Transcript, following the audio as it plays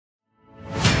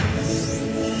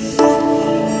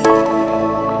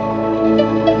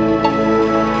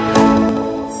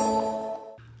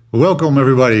Welcome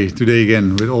everybody today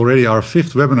again with already our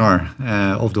 5th webinar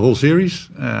of the whole series.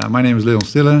 My name is Leon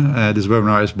Stille. This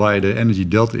webinar is by the Energy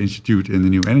Delta Institute in the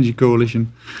New Energy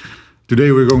Coalition.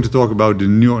 Today we're going to talk about the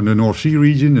North Sea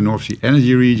region, the North Sea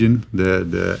energy region,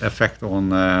 the effect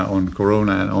on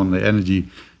Corona and on the energy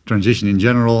transition in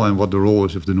general and what the role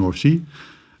is of the North Sea.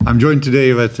 I'm joined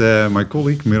today with my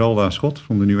colleague Miralda van Schot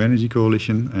from the New Energy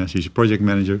Coalition. She's a project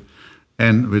manager.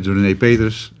 And with Rene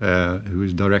Peters, who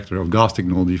is Director of Gas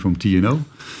Technology from TNO.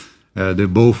 They're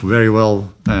both very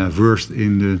well versed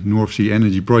in the North Sea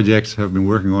energy projects, have been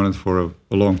working on it for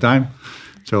a long time.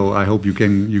 So I hope you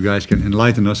guys can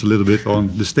enlighten us a little bit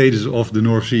on the status of the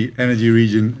North Sea energy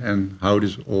region and how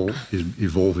this all is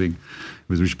evolving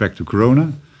with respect to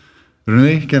Corona.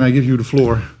 Rene, can I give you the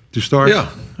floor to start? Yeah,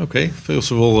 okay. First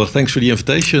of all, thanks for the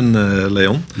invitation,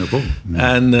 Leon. No problem.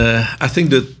 And I think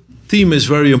that theme is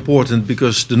very important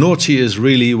because the North Sea is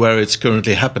really where it's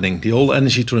currently happening. The whole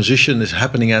energy transition is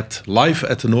happening live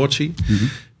at the North Sea,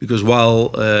 because while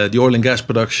the oil and gas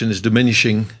production is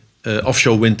diminishing,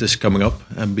 offshore wind is coming up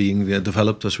and being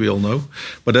developed, as we all know.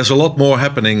 But there's a lot more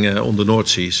happening on the North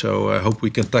Sea, so I hope we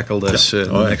can tackle this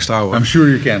in the next hour. I'm sure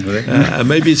you can. Right?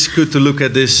 Maybe it's good to look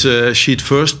at this sheet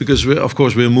first, because of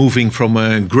course we're moving from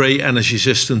a grey energy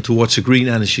system towards a green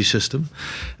energy system.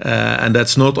 And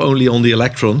that's not only on the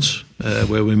electrons,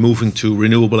 where we're moving to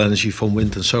renewable energy from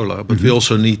wind and solar, but we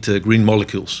also need green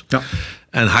molecules. Yeah.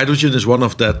 And hydrogen is one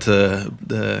of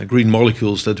the green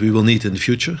molecules that we will need in the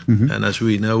future. And as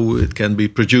we know, it can be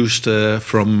produced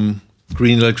from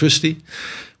green electricity,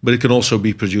 but it can also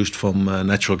be produced from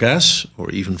natural gas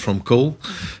or even from coal.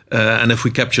 And if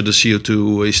we capture the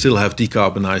CO2, we still have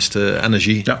decarbonized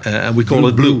energy, and we call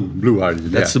it blue. Blue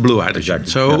hydrogen. That's the blue hydrogen.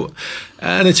 Exactly. So,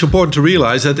 and it's important to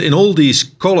realize that in all these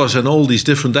colors and all these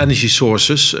different energy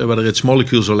sources, whether it's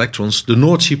molecules or electrons, the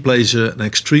North Sea plays an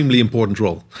extremely important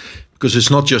role. Because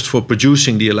it's not just for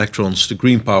producing the electrons, the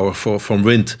green power from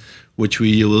wind, which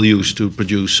we will use to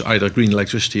produce either green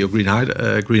electricity or green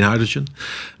hydrogen.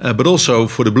 But also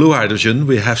for the blue hydrogen,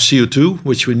 we have CO2,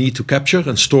 which we need to capture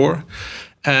and store.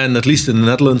 And at least in the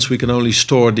Netherlands, we can only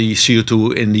store the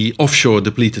CO2 in the offshore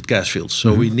depleted gas fields.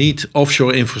 So we need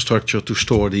offshore infrastructure to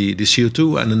store the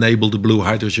CO2 and enable the blue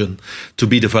hydrogen to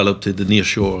be developed in the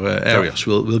nearshore areas.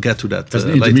 We'll get to that. That's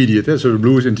an intermediate, so the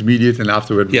blue is intermediate, and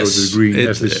afterward we go to the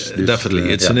green.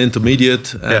 Definitely, it's an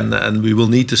intermediate, and we will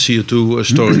need the CO2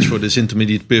 storage for this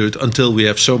intermediate period until we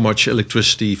have so much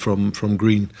electricity from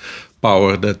green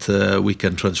power that we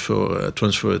can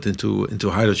transfer it into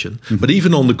hydrogen. But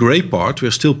even on the grey part, we're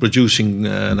still producing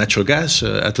natural gas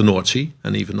at the North Sea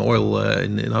and even oil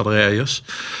in other areas.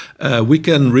 We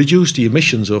can reduce the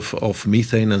emissions of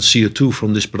methane and CO2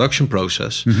 from this production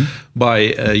process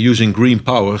by using green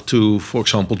power to, for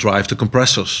example, drive the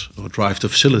compressors or drive the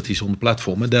facilities on the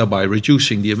platform, and thereby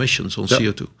reducing the emissions on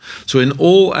CO2. So in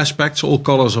all aspects, all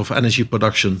colors of energy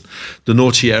production, the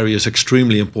North Sea area is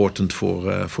extremely important for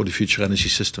the future energy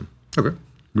system. Okay,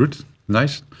 good,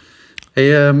 nice.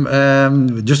 Hey,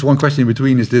 just one question in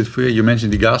between is that you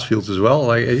mentioned the gas fields as well.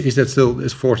 Like, is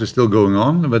this force is still going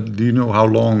on? But do you know how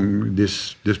long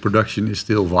this production is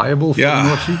still viable for the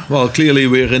North Sea? Well, clearly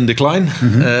we're in decline.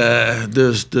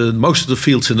 Most of the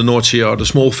fields in the North Sea are the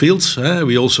small fields.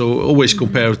 We also always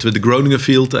compare it with the Groningen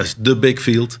field as the big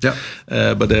field.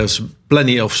 But there's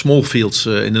plenty of small fields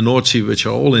in the North Sea which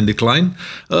are all in decline.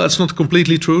 That's not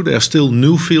completely true. There are still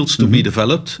new fields to be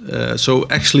developed. So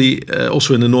actually,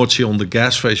 also in the North Sea on the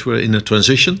gas phase, we're in a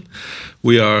transition.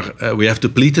 We have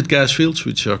depleted gas fields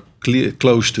which are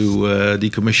close to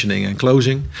decommissioning and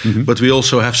closing, but we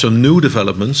also have some new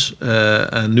developments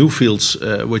and new fields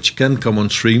which can come on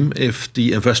stream if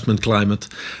the investment climate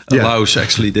allows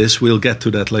actually this. We'll get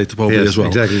to that later probably as well.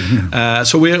 Exactly.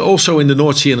 So we're also in the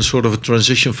North Sea in a sort of a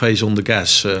transition phase on the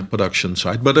gas production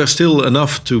side, but there's still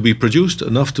enough to be produced,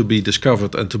 enough to be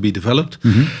discovered and to be developed.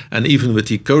 And even with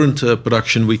the current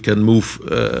production, we can move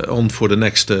on for the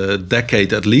next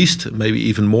decade at least, maybe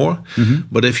even more.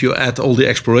 But if you add all the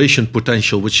exploration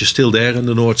potential which is still there in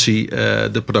the North Sea,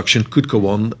 the production could go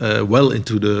on well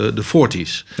into the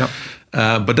 40s.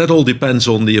 But that all depends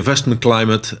on the investment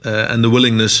climate and the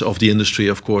willingness of the industry,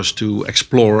 of course, to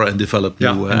explore and develop new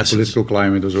assets. And the political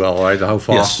climate as well, right? How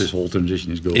fast this whole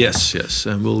transition is going. Yes,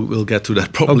 and we'll get to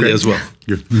that probably as well.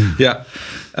 Good.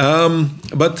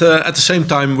 But at the same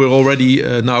time, we're already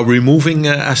now removing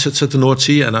assets at the North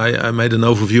Sea, and I made an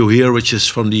overview here, which is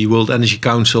from the World Energy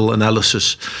Council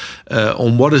analysis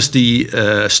on what is the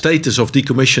status of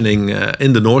decommissioning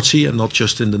in the North Sea, and not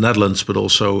just in the Netherlands, but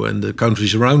also in the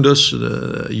countries around us,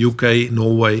 the UK,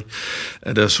 Norway.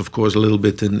 There's, of course, a little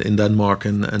bit in Denmark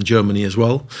and Germany as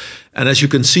well. And as you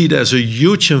can see, there's a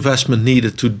huge investment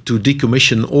needed to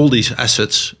decommission all these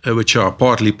assets, which are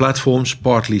partly platforms,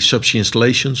 partly subsea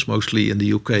installations, mostly in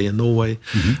the UK and Norway,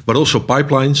 but also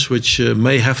pipelines, which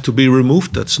may have to be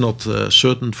removed. That's not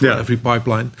certain for every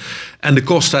pipeline. And the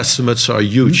cost estimates are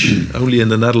huge. Only in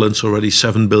the Netherlands already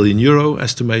 7 billion euro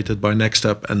estimated by Next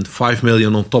Step, and 5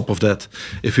 million on top of that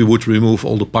if we would remove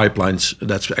all the pipelines.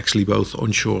 That's actually both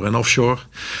onshore and offshore.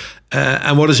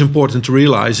 And what is important to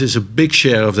realize is a big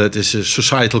share of that is a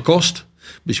societal cost,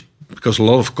 because a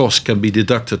lot of costs can be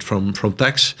deducted from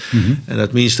tax. And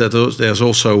that means that there's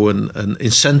also an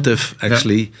incentive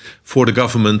actually for the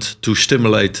government to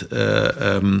stimulate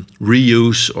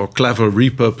reuse or clever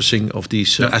repurposing of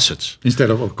these assets.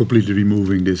 Instead of completely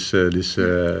removing this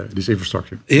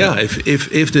infrastructure. Yeah,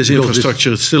 if this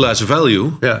infrastructure still has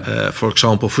value, for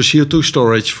example, for CO2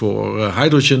 storage, for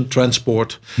hydrogen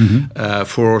transport,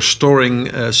 for storing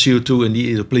CO2 in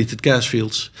the depleted gas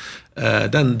fields,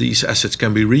 then these assets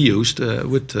can be reused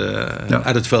with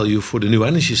added value for the new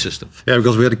energy system. Yeah,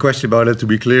 because we had a question about it. To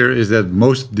be clear, is that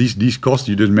most these costs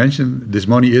you just mentioned, this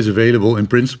money is available in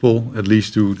principle, at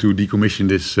least to decommission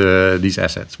these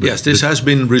assets. But yes, this has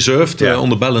been reserved on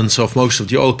the balance of most of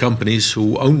the oil companies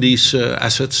who own these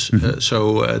assets.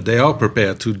 So they are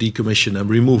prepared to decommission and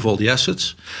remove all the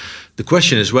assets. The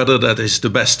question is whether that is the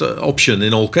best option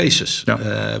in all cases.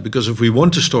 Because if we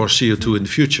want to store CO2 in the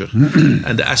future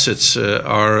and the assets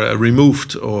are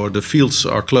removed or the fields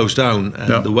are closed down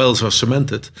and the wells are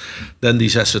cemented, then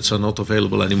these assets are not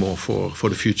available anymore for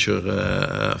the future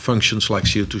functions like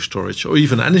CO2 storage or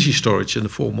even energy storage in the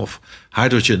form of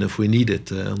hydrogen if we need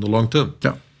it in the long term.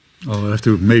 Well, we'll have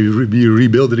to maybe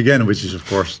rebuild it again, which is, of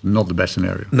course, not the best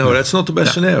scenario. No, that's not the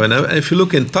best scenario. And if you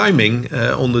look in timing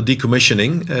on the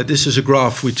decommissioning, this is a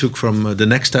graph we took from the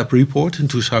Next Step report in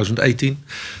 2018.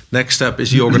 Next Step is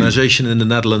the organization in the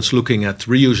Netherlands looking at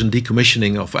reuse and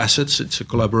decommissioning of assets. It's a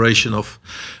collaboration of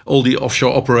all the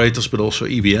offshore operators, but also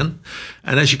EBN.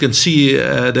 And as you can see,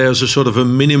 there's a sort of a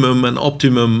minimum and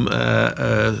optimum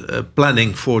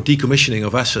planning for decommissioning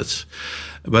of assets.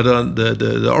 But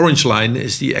the orange line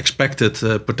is the expected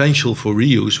potential for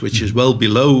reuse, which is well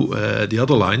below the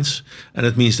other lines, and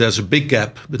it means there's a big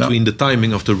gap between the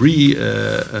timing of the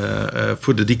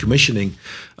for the decommissioning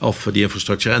of the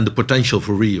infrastructure and the potential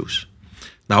for reuse.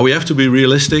 Now we have to be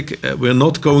realistic. We're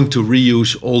not going to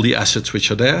reuse all the assets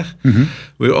which are there.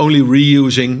 We're only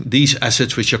reusing these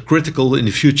assets which are critical in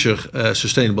the future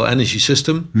sustainable energy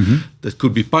system. That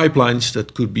could be pipelines,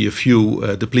 that could be a few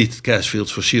depleted gas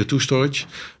fields for CO2 storage.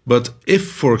 But if,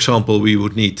 for example, we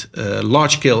would need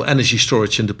large-scale energy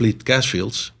storage in depleted gas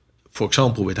fields, for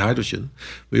example with hydrogen,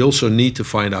 we also need to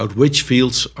find out which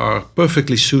fields are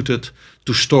perfectly suited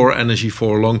to store energy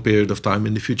for a long period of time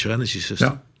in the future energy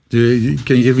system.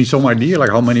 Can you give me some idea,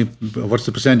 like what's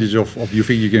the percentage of you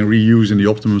think you can reuse in the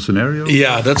optimum scenario?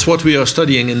 Yeah, that's what we are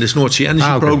studying in this North Sea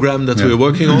Energy program that we're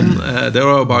working on. There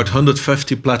are about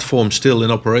 150 platforms still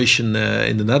in operation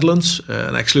in the Netherlands.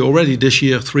 And actually already this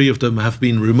year, 3 of them have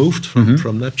been removed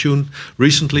from Neptune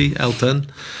recently, L10.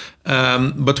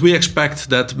 But we expect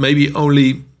that maybe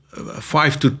only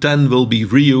 5 to 10 will be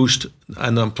reused,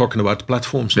 and I'm talking about the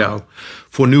platforms now,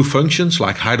 for new functions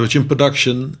like hydrogen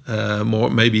production, more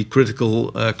maybe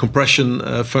critical compression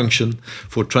function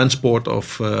for transport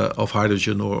of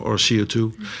hydrogen or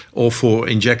CO2, or for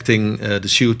injecting the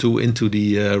CO2 into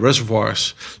the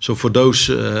reservoirs. So for those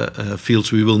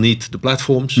fields we will need the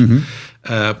platforms.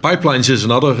 Pipelines is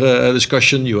another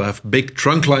discussion. You have big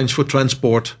trunk lines for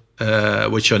transport,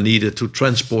 which are needed to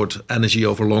transport energy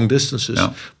over long distances.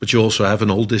 But you also have an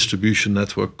whole distribution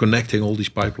network connecting all these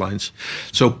pipelines.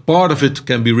 So part of it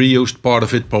can be reused, part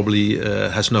of it probably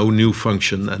has no new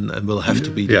function and will have to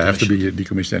be decommissioned. Have to be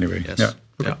decommissioned anyway. Yes.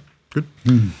 Good.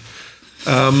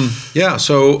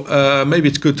 So maybe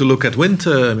it's good to look at wind,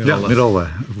 Miralda. Miralda.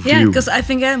 Because I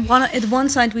think at one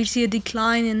side we see a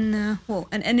decline in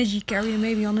an energy carrier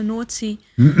maybe on the North Sea.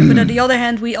 But on the other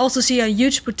hand, we also see a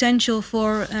huge potential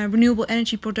for renewable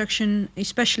energy production,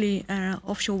 especially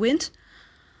offshore wind.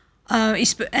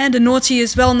 And the North Sea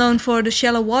is well known for the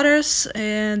shallow waters,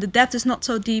 and the depth is not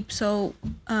so deep. So,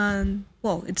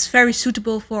 it's very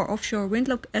suitable for offshore wind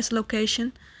as a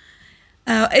location.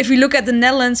 If we look at the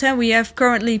Netherlands, we have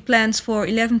currently plans for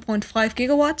 11.5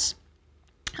 gigawatts.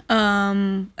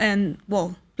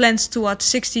 Plans towards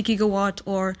 60 gigawatt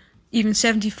or even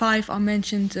 75 are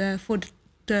mentioned for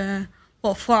the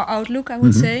far outlook, I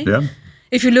would say.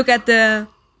 If you look at the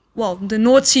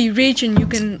North Sea region, you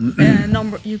can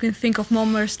you can think of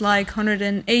numbers like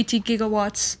 180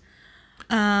 gigawatts.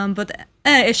 But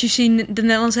as you see, the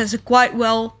Netherlands has a quite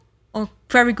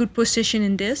very good position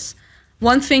in this.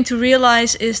 one thing to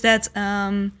realize is that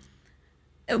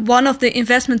one of the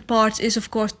investment parts is, of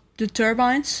course, the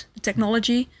turbines, the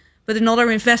technology. But another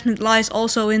investment lies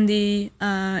also in the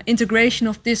integration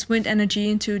of this wind energy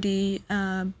into the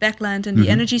backland and the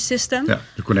energy system. Yeah,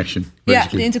 the connection. Basically. Yeah,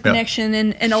 the interconnection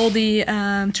and all the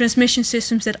transmission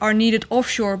systems that are needed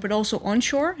offshore, but also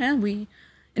onshore. And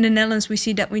in the Netherlands, we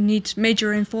see that we need major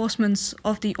reinforcements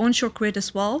of the onshore grid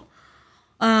as well.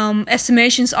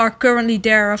 Estimations are currently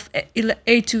there of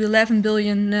 8 to 11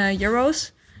 billion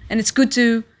euros. And it's good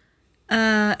to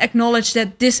acknowledge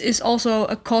that this is also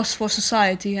a cost for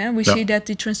society. We see that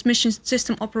the transmission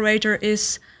system operator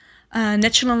is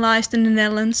nationalized in the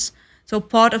Netherlands. So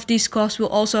part of these costs will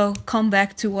also come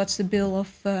back towards the bill of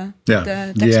the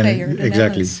taxpayer.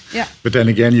 Exactly. Yeah. But then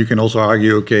again, you can also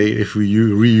argue, okay, if we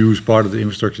reuse part of the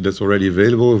infrastructure that's already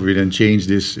available, if we then change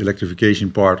this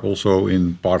electrification part also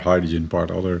in part hydrogen,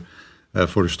 part other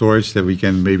for the storage, that we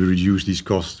can maybe reduce these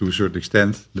costs to a certain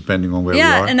extent, depending on where we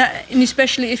are. And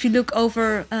especially if you look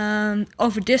over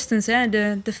distance,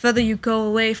 the further you go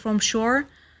away from shore,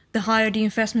 the higher the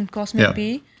investment cost may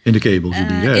be. In the cables,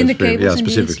 indeed. In the cables,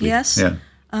 specifically. Yes. Yeah.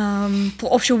 For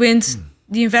offshore wind,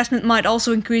 the investment might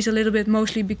also increase a little bit,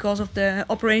 mostly because of the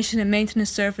operation and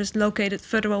maintenance service located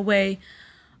further away,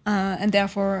 and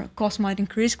therefore costs might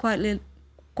increase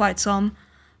quite some.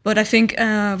 But I think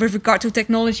with regard to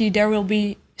technology, there will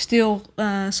be still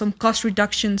some cost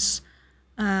reductions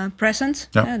present.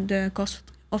 The cost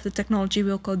of the technology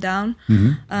will go down.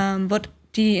 But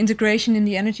the integration in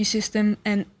the energy system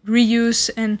and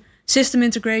reuse and system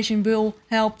integration will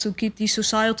help to keep the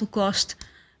societal cost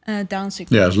down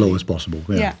significantly. Yeah, as low as possible.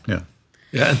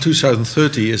 Yeah, and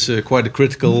 2030 is quite a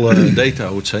critical data,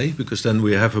 I would say, because then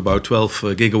we have about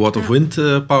 12 gigawatt of wind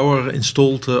power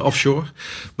installed offshore.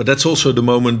 But that's also the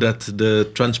moment that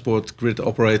the transport grid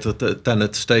operator,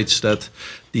 TenneT, states that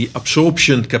the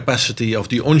absorption capacity of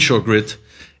the onshore grid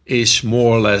is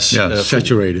more or less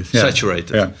saturated.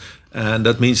 Saturated. Yeah. And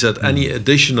that means that any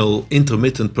additional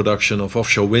intermittent production of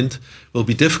offshore wind will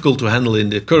be difficult to handle in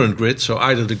the current grid. So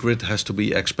either the grid has to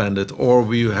be expanded, or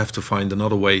we have to find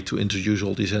another way to introduce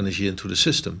all this energy into the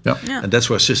system. And that's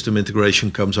where system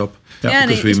integration comes up.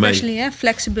 And especially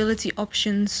flexibility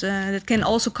options that can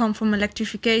also come from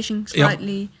electrification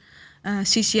slightly.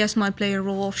 CCS might play a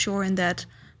role offshore in that,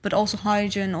 but also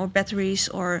hydrogen or batteries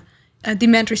or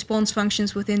demand response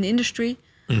functions within the industry.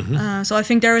 So I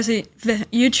think there is a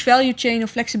huge value chain of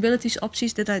flexibility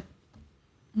options that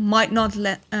might not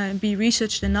be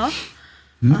researched enough.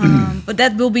 But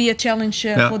that will be a challenge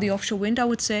for the offshore wind, I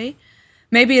would say.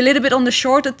 Maybe a little bit on the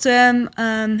shorter term,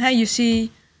 you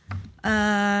see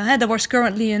there was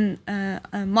currently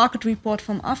a market report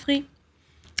from AFRI.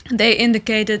 They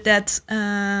indicated that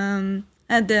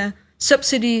the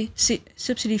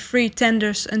subsidy-free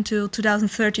tenders until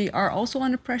 2030 are also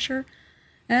under pressure.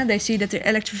 They see that the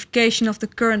electrification of the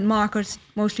current market,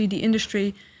 mostly the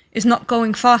industry, is not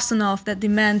going fast enough, that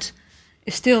demand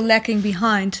is still lagging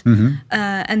behind.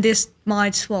 And this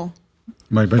might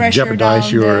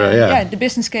jeopardize the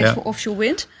business case for offshore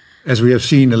wind. As we have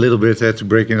seen a little bit, to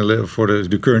break in a little for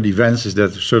the current events, is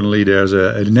that certainly there's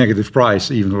a negative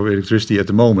price even for electricity at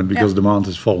the moment, because demand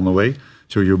has fallen away.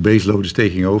 So your base load is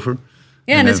taking over.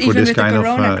 And it's even with the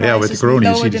corona crisis, with the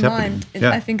corona, lower demand.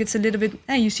 I think it's a little bit,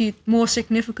 you see it more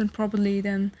significant probably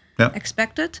than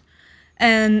expected.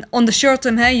 And on the short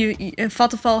term,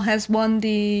 Vattenfall has won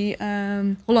the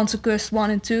Hollandse Kust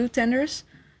 1 and 2 tenders.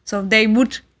 So they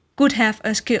could have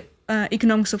a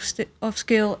economics of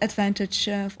scale advantage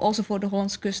also for the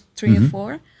Hollandse Kust 3 and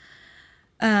 4.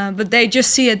 But they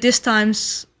just see at this time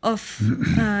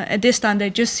they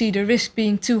just see the risk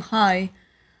being too high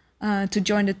to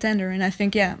join the tender. And I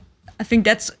think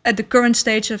that's at the current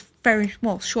stage a very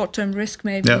short-term risk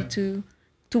maybe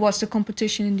towards the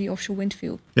competition in the offshore wind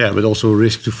field. Yeah, but also a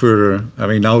risk to further, I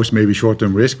mean, now it's maybe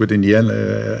short-term risk, but in the end,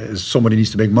 somebody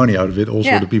needs to make money out of it.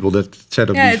 Also the people that set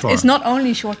up these farms. It's not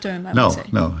only short-term, I would say.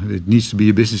 No, it needs to be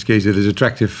a business case that is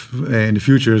attractive in the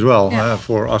future as well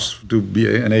for us to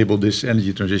enable this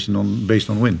energy transition based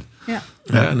on wind.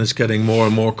 And it's getting more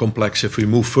and more complex if we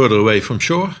move further away from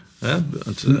shore.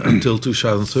 Until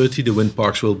 2030, the wind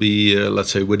parks will be,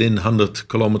 let's say, within 100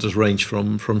 kilometers range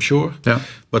from shore.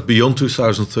 But beyond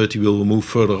 2030, we will move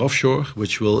further offshore,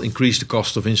 which will increase the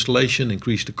cost of installation,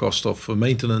 increase the cost of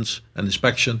maintenance and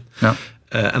inspection.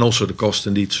 And also the cost,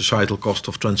 indeed, societal cost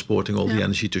of transporting all the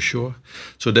energy to shore.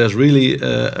 So there's really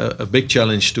a big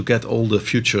challenge to get all the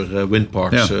future wind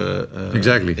parks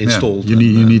installed. You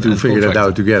need to figure that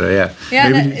out together.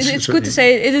 It's good to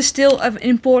say it is still an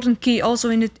important key also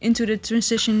into the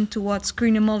transition towards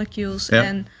greener molecules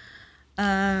and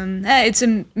it's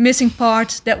a missing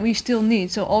part that we still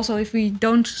need. So also if we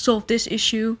don't solve this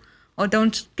issue or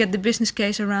don't get the business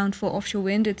case around for offshore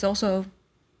wind, it's also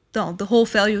the whole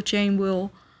value chain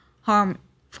will harm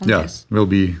from this. Will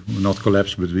be not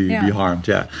collapse, but be harmed.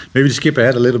 Yeah, maybe to skip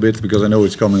ahead a little bit because I know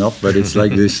it's coming up, but it's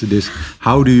like this.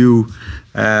 How do you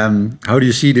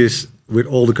see this with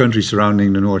all the countries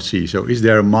surrounding the North Sea? So is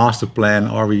there a master plan?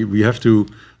 Are we have to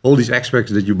all these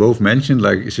aspects that you both mentioned,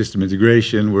 like system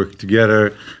integration, working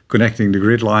together, connecting the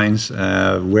grid lines?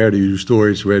 Where do you do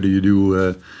storage? Where do you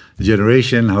do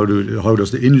generation? How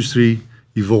does the industry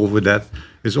evolve with that?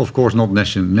 It's of course not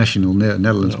national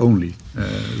Netherlands only.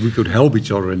 We could help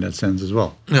each other in that sense as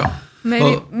well. Yeah.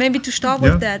 Maybe to start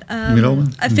with that,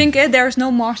 I think there is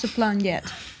no master plan yet.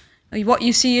 What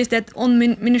you see is that on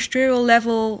ministerial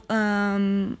level,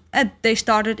 they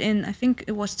started in, I think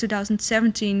it was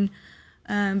 2017,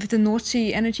 with the North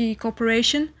Sea Energy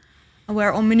Corporation,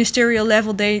 where on ministerial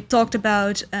level they talked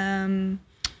about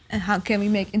how can we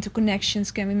make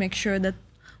interconnections, can we make sure that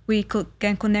we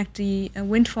can connect the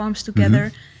wind farms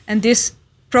together. And this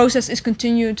process is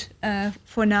continued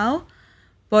for now.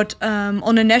 But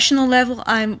on a national level,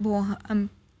 I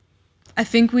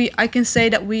think I can say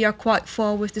that we are quite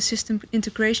far with the system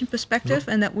integration perspective,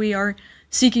 and that we are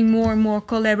seeking more and more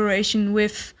collaboration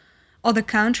with other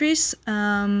countries,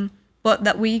 but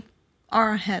that we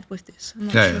are ahead with this. I'm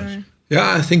not sure.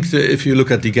 Yeah, I think if you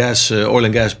look at the oil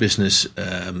and gas business,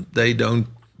 they don't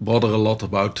bother a lot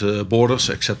about borders,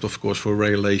 except of course for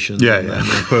regulation and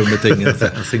permitting and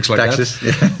things like taxes,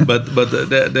 that. But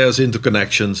there's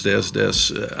interconnections.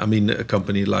 There's I mean, a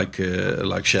company like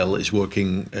Shell is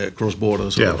working cross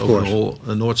borders over the whole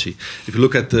North Sea. If you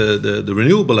look at the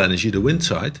renewable energy, the wind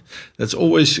side, that's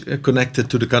always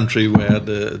connected to the country where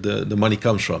the money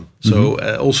comes from. So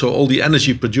also all the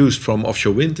energy produced from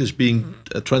offshore wind is being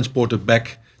transported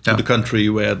back to the country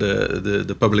where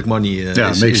the public money is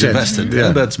invested.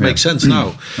 That makes sense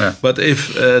now. But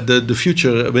if the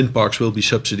future wind parks will be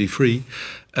subsidy free,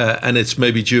 and it's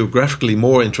maybe geographically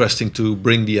more interesting to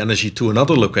bring the energy to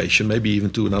another location, maybe even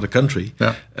to another country,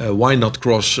 why not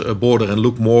cross a border and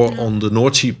look more on the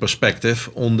North Sea perspective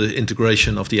on the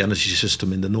integration of the energy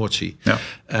system in the North Sea?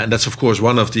 And that's of course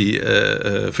one of the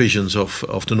visions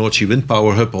of the North Sea Wind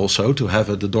Power Hub also, to have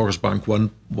at the Dorsbank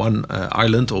one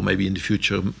island, or maybe in the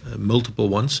future multiple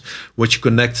ones, which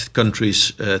connect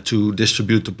countries to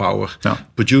distribute the power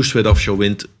produced with offshore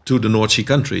wind to the North Sea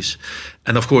countries.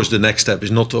 And of course the next step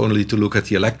is not only to look at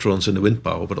the electrons in the wind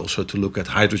power, but also to look at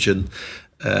hydrogen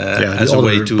as a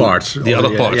way to the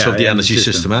other parts of the energy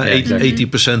system.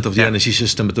 80% of the energy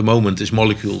system at the moment is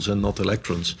molecules and not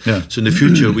electrons. So in the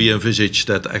future we envisage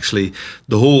that actually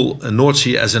the whole North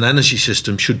Sea as an energy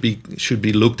system should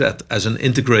be looked at as an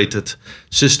integrated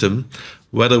system.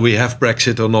 Whether we have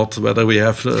Brexit or not, whether we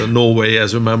have Norway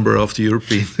as a member of the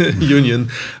European Union,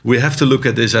 we have to look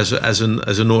at this as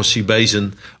a North Sea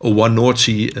basin, or one North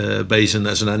Sea basin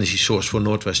as an energy source for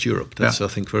Northwest Europe. That's I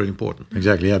think very important.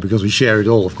 Exactly, because we share it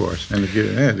all, of course, and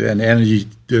the energy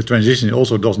transition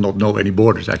also does not know any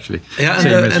borders actually.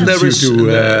 And there is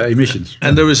emissions.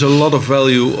 And there is a lot of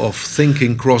value of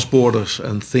thinking cross borders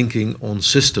and thinking on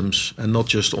systems and not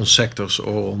just on sectors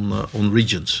or on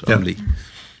regions only.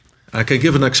 I can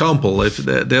give an example. If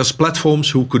there's platforms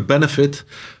who could benefit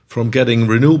from getting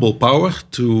renewable power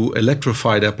to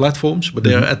electrify their platforms, but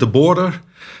they're at the border,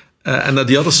 and at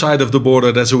the other side of the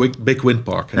border there's a big wind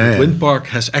park. And the wind park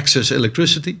has excess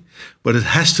electricity, but it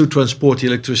has to transport the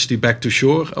electricity back to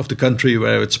shore of the country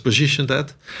where it's positioned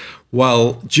at,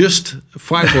 while just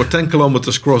 5 or 10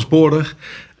 kilometers cross border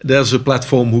there's a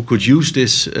platform who could use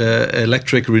this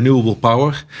electric renewable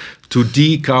power to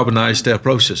decarbonize their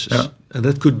processes. And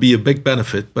that could be a big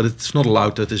benefit, but it's not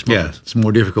allowed at this moment. It's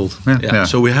more difficult.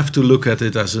 So we have to look at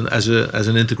it as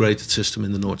an integrated system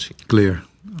in the North Sea. Clear.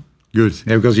 Good.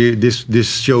 Because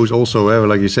this shows also,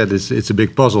 like you said, it's a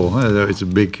big puzzle. It's a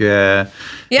big.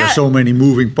 There's so many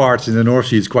moving parts in the North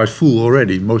Sea. It's quite full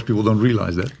already. Most people don't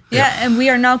realize that. And we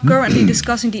are now currently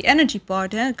discussing the energy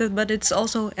part. But it's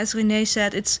also, as Rene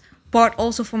said, it's part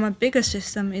also from a bigger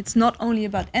system. It's not only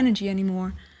about energy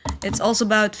anymore. It's also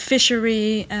about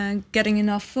fishery, getting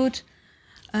enough food,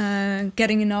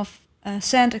 getting enough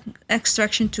sand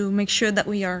extraction to make sure that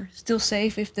we are still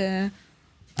safe if the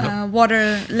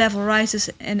water level rises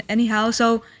anyhow.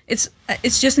 So it's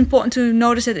just important to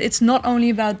notice that it's not only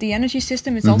about the energy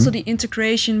system, it's also the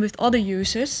integration with other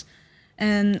users.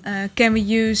 And can we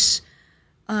use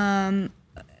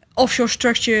offshore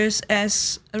structures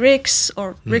as rigs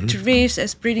or rig to reefs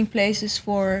as breeding places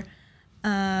for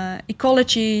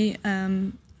ecology,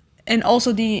 and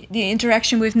also the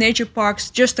interaction with nature parks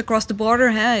just across the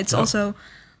border. It's also,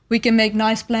 we can make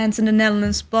nice plants in the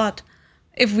Netherlands, but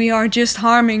if we are just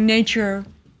harming nature,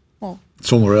 well,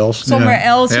 somewhere else,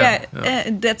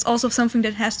 that's also something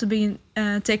that has to be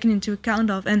taken into account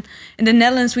of. And in the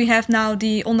Netherlands, we have now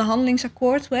the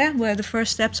onderhandelingsakkoord, where the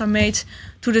first steps are made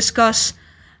to discuss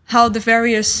how the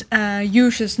various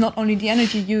uses, not only the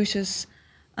energy uses,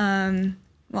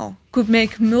 could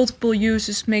make multiple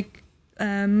uses, make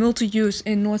multi-use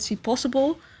in North Sea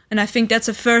possible. And I think that's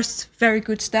a first very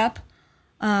good step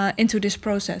into this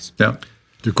process. Yeah,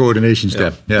 the coordination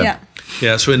step.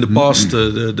 Yeah. So in the past,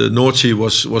 the North Sea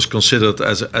was considered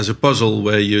as a puzzle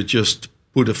where you just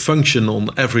put a function on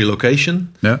every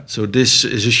location. Yeah. So this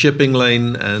is a shipping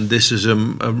lane, and this is a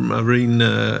marine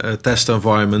test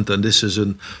environment, and this is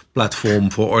a platform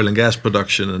for oil and gas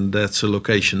production, and that's a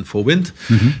location for wind.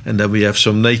 And then we have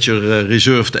some nature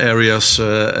reserved areas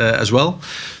as well.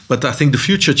 But I think the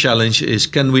future challenge is,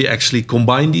 can we actually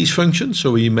combine these functions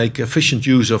so we make efficient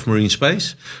use of marine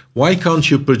space? Why can't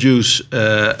you produce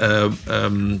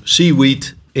seaweed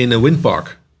in a wind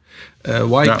park?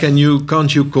 Can't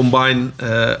you combine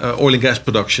oil and gas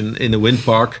production in a wind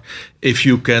park if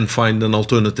you can find an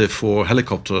alternative for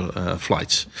helicopter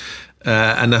flights?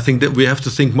 And I think that we have to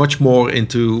think much more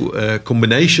into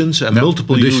combinations and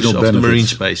multiple use of the marine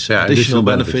space. Additional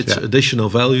benefits, additional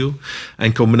value,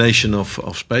 and combination of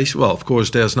space. Well, of course,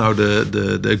 there's now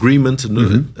the agreement,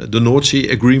 the North Sea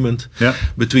agreement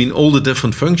between all the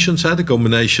different functions, the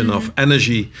combination of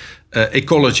energy,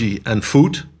 ecology and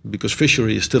food, because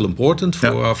fishery is still important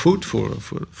for our food,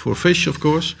 for fish, of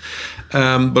course,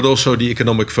 but also the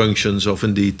economic functions of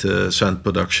indeed sand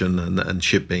production and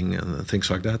shipping and things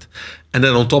like that. And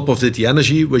then on top of it, the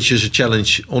energy, which is a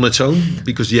challenge on its own,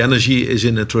 because the energy is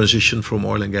in a transition from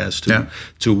oil and gas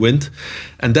to wind.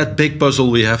 And that big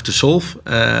puzzle we have to solve.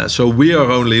 So we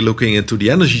are only looking into the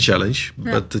energy challenge,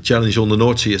 but the challenge on the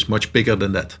North Sea is much bigger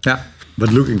than that. Yeah. But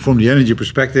looking from the energy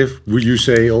perspective, would you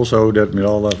say also that,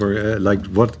 Miralda,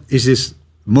 what is this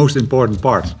most important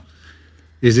part?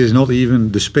 Is this not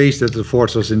even the space that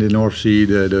affords us in the North Sea,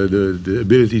 the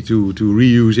ability to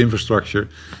reuse infrastructure?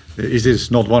 Is this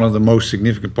not one of the most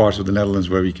significant parts of the Netherlands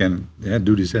where we can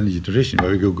do this energy transition,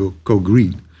 where we go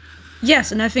green?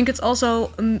 Yes, and I think it's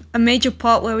also a major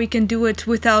part where we can do it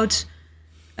without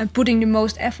putting the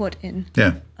most effort in.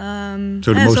 Yeah.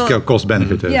 So the most cost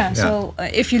benefit. So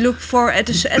if you look for at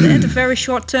the very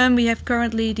short term, we have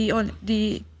currently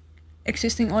the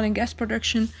existing oil and gas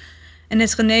production, and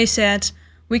as Rene said,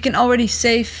 we can already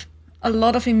save a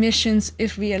lot of emissions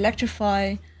if we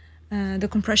electrify the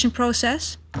compression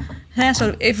process.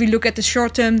 So if we look at the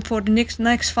short term for the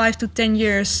next 5 to 10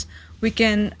 years, we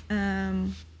can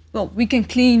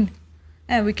clean.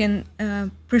 We can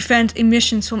prevent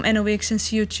emissions from NOx and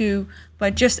CO2 by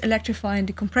just electrifying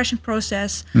the compression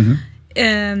process.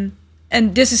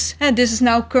 And this is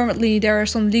now currently, there are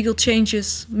some legal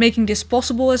changes making this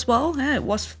possible as well. It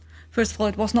was, first of all,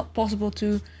 it was not possible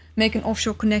to make an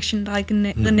offshore connection like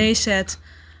Rene said.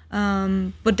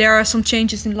 But there are some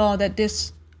changes in law that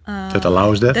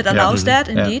allows that. That allows that,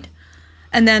 indeed.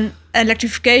 And then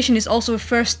electrification is also a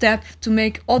first step to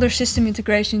make other system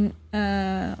integration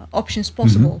options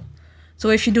possible. So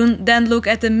if you then look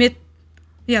at the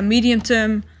medium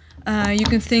term, you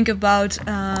can think about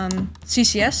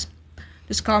CCS,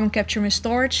 this carbon capture and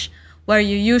storage, where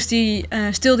you use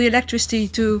still the electricity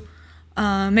to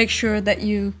make sure that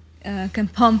you can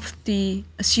pump the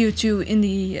CO2 in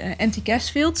the empty gas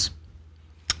fields.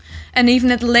 And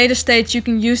even at the later stage, you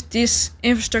can use this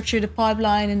infrastructure, the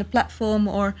pipeline and the platform,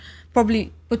 or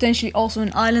probably potentially also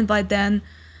an island by then,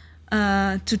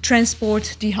 to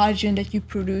transport the hydrogen that you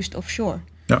produced offshore.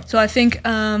 Yeah. So I think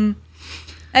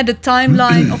at the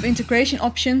timeline of integration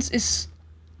options is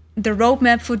the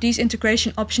roadmap for these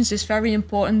integration options is very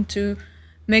important to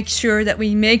make sure that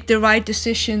we make the right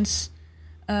decisions,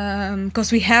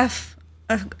 because we have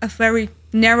a very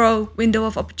narrow window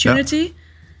of opportunity,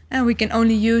 and we can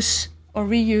only use or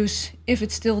reuse if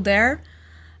it's still there.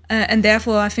 And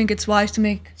therefore, I think it's wise to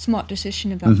make smart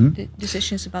decisions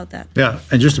about that. Yeah,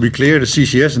 and just to be clear, the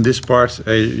CCS in this part,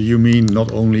 you mean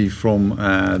not only from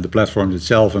the platforms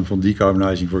itself and from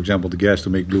decarbonizing, for example, the gas to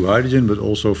make blue hydrogen, but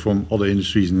also from other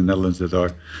industries in the Netherlands that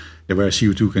are where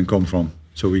CO2 can come from.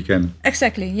 So we can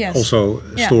also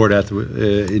store that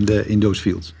in those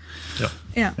fields.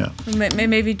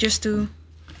 Maybe just to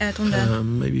add on that.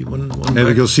 Maybe one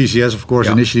because CCS, of course,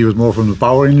 initially was more from the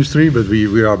power industry, but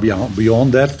we are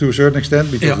beyond that to a certain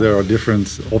extent, because there are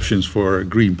different options for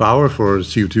green power, for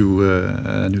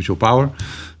CO2 neutral power.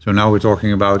 So now we're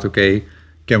talking about,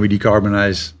 can we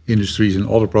decarbonize industries and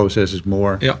other processes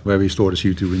more where we store the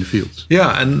CO2 in the fields?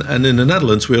 Yeah, and in the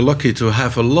Netherlands, we're lucky to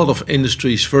have a lot of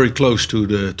industries very close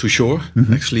to shore.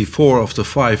 Actually, 4 of the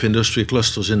 5 industry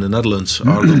clusters in the Netherlands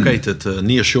are located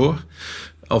near shore,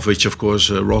 of which, of course,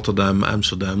 Rotterdam,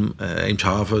 Amsterdam,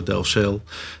 Eemshaven, Delfzijl,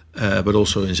 but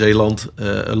also in Zeeland.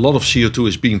 A lot of CO2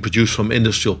 is being produced from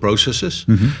industrial processes,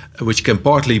 which can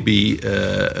partly be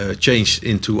changed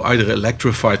into either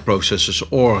electrified processes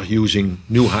or using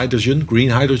new hydrogen, green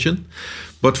hydrogen.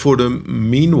 But for the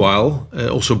meanwhile,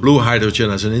 also blue hydrogen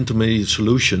as an intermediate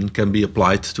solution can be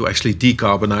applied to actually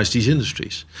decarbonize these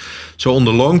industries. So on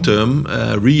the long term,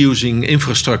 reusing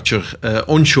infrastructure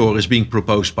onshore is being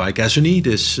proposed by Gasunie.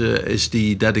 This is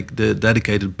the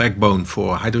dedicated backbone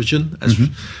for hydrogen as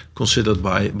considered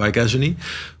by Gasunie.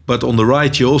 But on the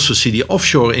right, you also see the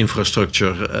offshore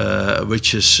infrastructure,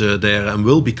 which is there and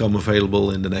will become available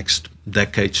in the next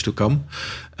decades to come,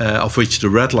 of which the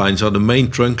red lines are the main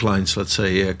trunk lines, let's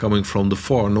say, coming from the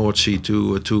far North Sea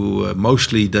to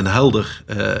mostly Den Helder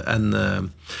and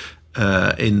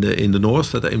in the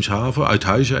north at Eemshaven,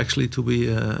 Uithuizen actually to be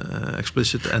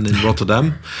explicit, and in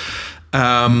Rotterdam.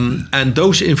 And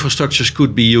those infrastructures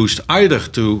could be used either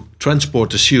to transport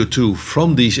the CO2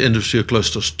 from these industrial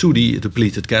clusters to the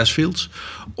depleted gas fields,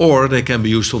 or they can be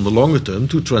used on the longer term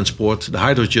to transport the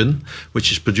hydrogen, which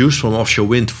is produced from offshore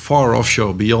wind far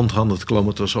offshore, beyond 100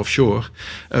 kilometers offshore,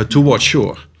 towards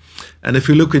shore. And if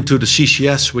you look into the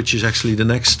CCS, which is actually the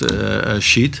next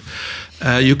sheet,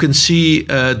 you can see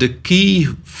the key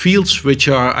fields which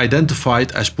are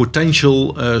identified as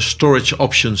potential storage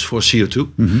options for CO2.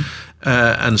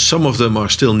 And some of them are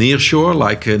still near shore,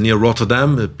 like near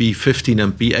Rotterdam. The P15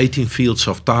 and P18 fields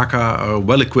of TACA are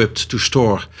well equipped to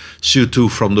store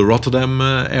CO2 from the Rotterdam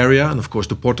area. And of course,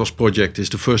 the Porthos project is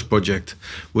the first project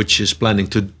which is planning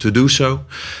to do so.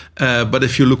 But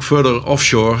if you look further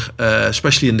offshore,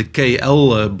 especially in the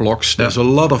KL blocks, there's a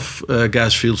lot of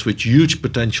gas fields with huge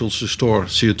potentials to store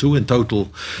CO2. In total,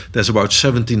 there's about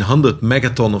 1,700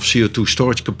 megaton of CO2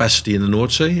 storage capacity in the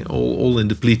North Sea, all in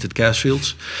depleted gas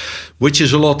fields, which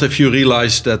is a lot if you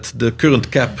realize that the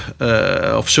current cap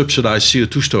of subsidized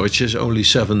CO2 storage is only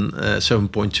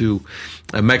 7.2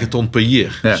 megaton per year.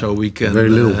 Yeah, so we can very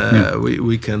little.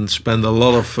 We can spend a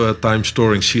lot of time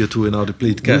storing CO2 in our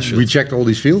depleted gas fields. We checked all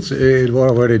these fields.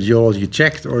 Were they geology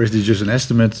checked, or is this just an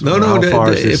estimate? No.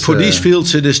 For these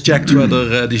fields, it is checked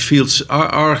whether these fields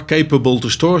are capable to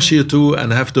store CO2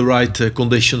 and have the right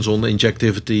conditions on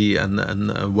injectivity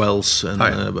and wells, and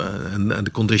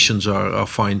the conditions are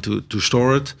fine to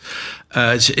store it.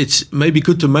 It's maybe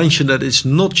good to mention that it's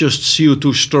not just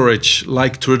CO2 storage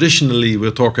like traditionally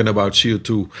we're talking about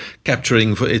CO2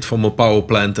 capturing it from a power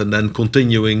plant and then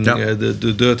continuing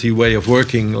the dirty way of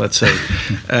working, let's say,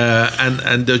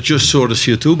 and just store the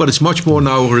CO2, but it's much more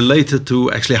now related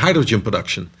to actually hydrogen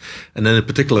production, and then in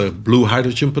particular blue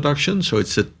hydrogen production. So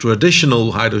it's a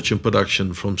traditional hydrogen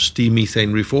production from steam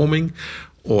methane reforming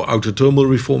or autothermal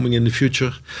reforming in the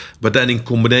future, but then in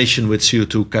combination with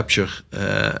CO2 capture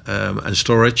and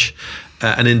storage,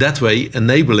 and in that way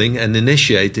enabling and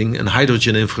initiating a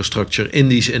hydrogen infrastructure in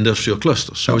these industrial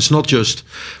clusters. So it's not just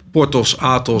Porthos,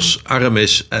 Athos,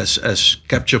 Aramis as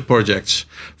capture projects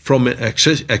from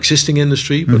existing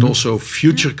industry, but also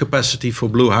future capacity for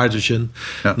blue hydrogen.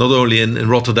 Not only in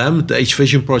Rotterdam, the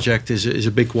H-Vision project is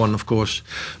a big one, of course,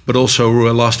 but also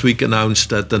last week announced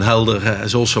that Den Helder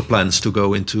has also plans to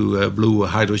go into blue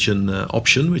hydrogen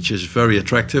option, which is very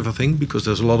attractive, I think, because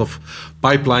there's a lot of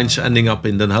pipelines ending up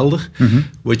in Den Helder,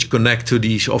 which connect to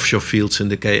these offshore fields in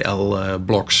the KL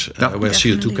blocks where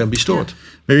CO2 can be stored.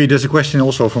 Maybe there's a question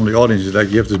also from the audience,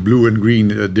 like you have this blue and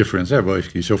green difference,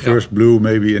 basically. So first blue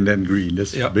maybe and then green.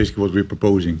 That's basically what we're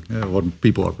proposing, what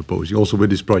people are proposing, also with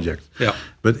this project.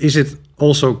 But is it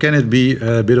also, can it be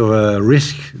a bit of a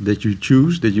risk that you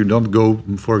choose, that you don't go,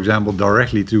 for example,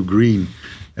 directly to green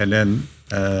and then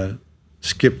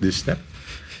skip this step?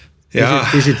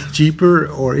 Is it cheaper,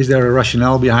 or is there a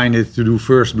rationale behind it to do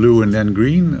first blue and then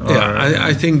green? Or,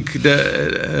 I think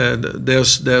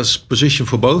there's position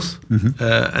for both,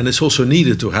 and it's also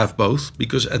needed to have both,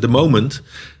 because at the moment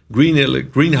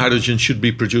green hydrogen should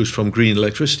be produced from green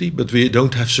electricity, but we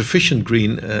don't have sufficient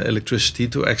green electricity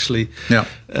to actually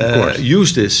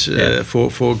use this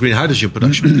for green hydrogen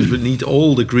production, because we need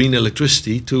all the green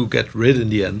electricity to get rid in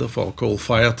the end of our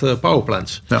coal-fired power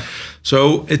plants.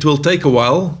 So it will take a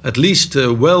while, at least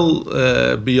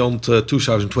beyond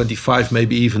 2025,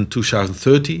 maybe even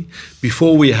 2030,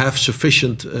 before we have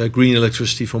sufficient green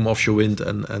electricity from offshore wind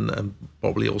and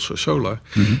probably also solar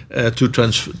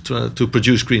to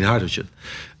produce green hydrogen.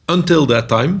 Until that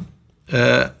time,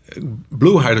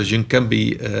 blue hydrogen can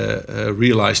be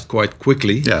realized quite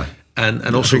quickly. Yeah.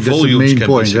 And also volumes can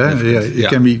be significant. It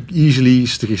can be easily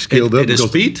scaled up. It is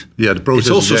speed. Yeah, the process.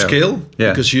 It's also is there. scale,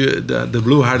 because the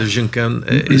blue hydrogen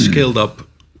is scaled up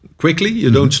quickly.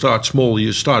 You don't start small,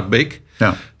 you start big.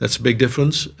 Yeah. That's a big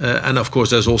difference. And of course,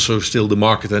 there's also still the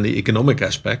market and the economic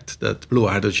aspect, that blue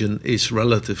hydrogen is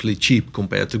relatively cheap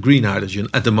compared to green hydrogen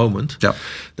at the moment. Yeah.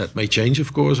 That may change,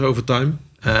 of course, over time.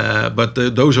 But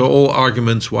those are all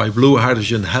arguments why blue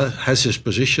hydrogen has its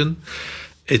position.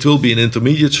 It will be an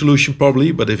intermediate solution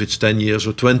probably, but if it's 10 years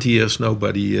or 20 years,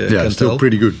 nobody can tell. It's still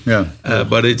pretty good. Yeah.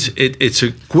 But it's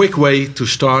a quick way to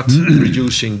start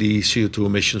reducing the CO2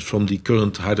 emissions from the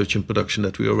current hydrogen production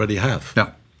that we already have. Yeah.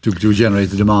 To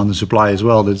generate the demand and supply as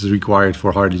well that's required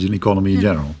for hydrogen economy in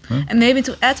general. Huh? And maybe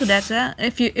to add to that,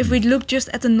 if we look just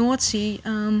at the North Sea,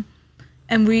 and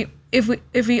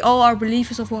if we all are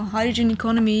believers of a hydrogen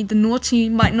economy, the North Sea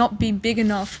might not be big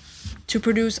enough to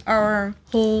produce our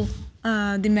whole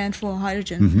demand for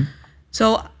hydrogen.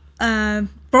 So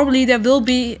probably there will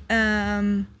be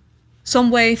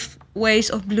some ways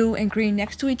of blue and green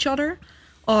next to each other,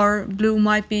 or blue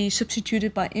might be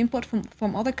substituted by import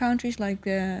from other countries like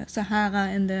the Sahara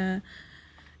and the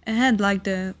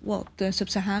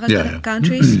sub-Saharan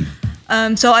countries.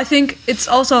 So I think it's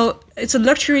a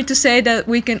luxury to say that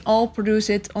we can all produce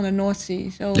it on the North Sea.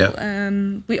 So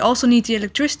we also need the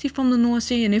electricity from the North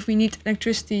Sea, and if we need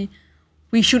electricity,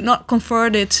 we should not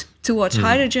convert it towards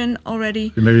hydrogen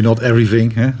already. Maybe not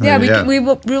everything. Huh? We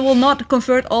will not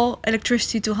convert all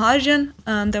electricity to hydrogen.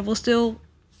 There will still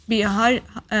be a high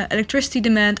electricity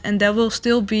demand, and there will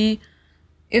still be,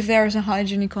 if there is a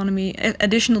hydrogen economy,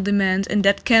 additional demand, and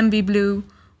that can be blue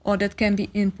or that can be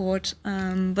import.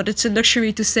 But it's a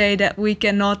luxury to say that we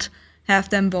cannot have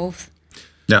them both.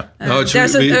 Yeah,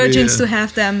 there's an urgency to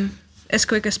have them as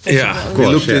quick as possible. Yeah, we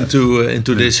looked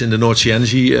into this in the North Sea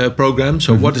Energy Program.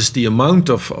 So what is the amount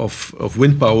of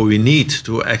wind power we need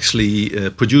to actually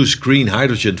produce green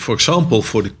hydrogen, for example,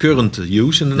 for the current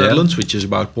use in the Netherlands, which is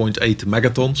about 0.8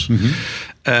 megatons.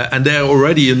 And there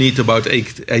already you need about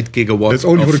 8 gigawatts. That's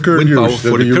only for the current wind power use.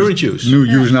 For the current use. New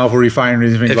use now for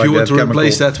refineries and things like that. If you want to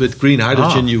replace that with green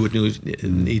hydrogen, you would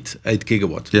need 8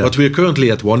 gigawatt. Yeah. But we are currently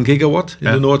at 1 gigawatt in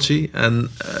the North Sea, and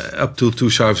up to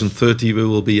 2030 we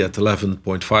will be at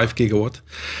 11.5 gigawatt.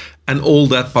 And all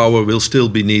that power will still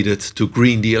be needed to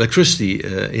green the electricity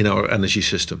in our energy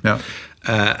system. Yeah.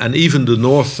 And even the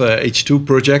North H2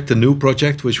 project, the new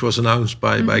project, which was announced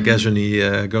by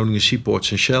Gasunie, Groningen Seaports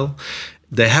and Shell,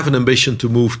 they have an ambition to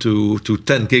move to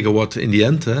 10 gigawatt in the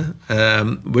end,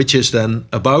 which is then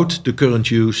about the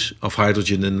current use of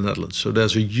hydrogen in the Netherlands. So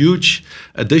there's a huge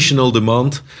additional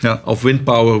demand of wind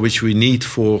power, which we need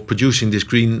for producing this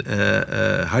green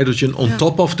hydrogen on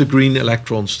top of the green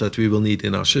electrons that we will need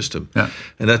in our system. Yeah.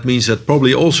 And that means that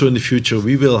probably also in the future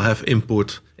we will have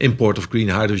import of green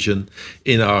hydrogen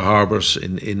in our harbors,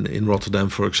 in Rotterdam,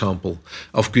 for example,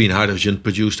 of green hydrogen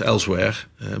produced elsewhere,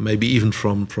 maybe even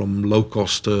from low-cost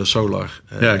solar.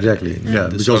 Exactly.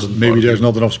 Because maybe there's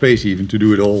not enough space even to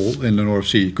do it all in the North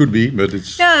Sea. It could be, but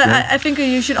it's... I think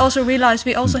you should also realize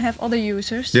we also have other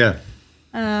users. Yeah.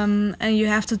 And you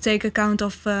have to take account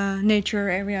of nature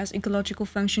areas, ecological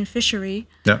function, fishery.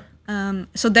 Yeah.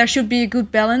 So there should be a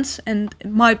good balance, and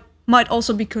it might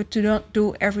also be good to not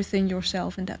do everything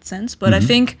yourself in that sense. But I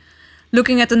think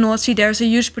looking at the North Sea, there's a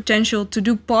huge potential to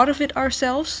do part of it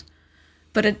ourselves.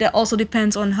 But it also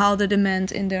depends on how the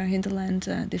demand in the hinterland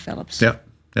develops. Yeah.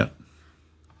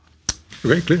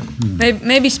 Okay, clear.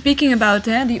 Maybe speaking about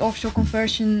the offshore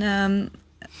conversion,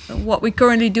 what we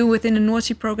currently do within the North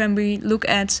Sea program, we look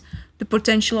at the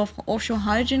potential of offshore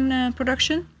hydrogen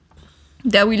production.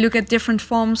 There we look at different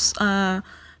forms,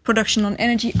 production on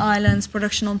energy islands,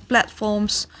 production on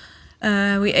platforms.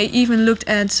 We even looked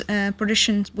at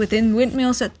production within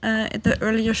windmills at the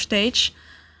earlier stage.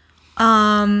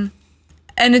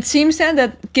 And it seems then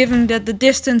that given that the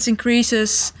distance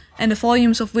increases and the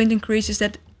volumes of wind increases,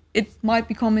 that it might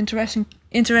become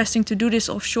interesting to do this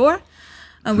offshore.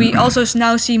 We also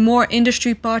now see more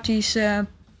industry parties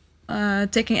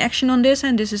taking action on this,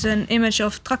 and this is an image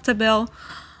of Tractabel,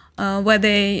 where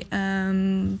they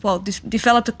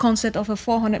developed the concept of a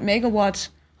 400 megawatt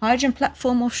hydrogen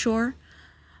platform offshore.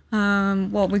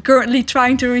 We're currently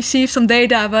trying to receive some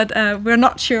data, but we're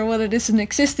not sure whether this is an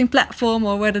existing platform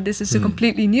or whether this is a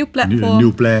completely new platform.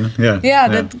 New plan,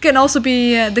 that can also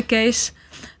be the case.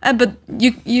 But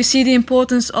you see the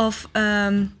importance of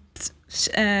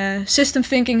system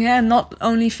thinking, not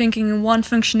only thinking in one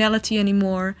functionality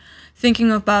anymore,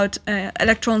 thinking about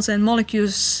electrons and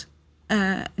molecules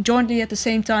jointly at the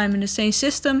same time in the same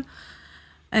system.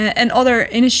 And other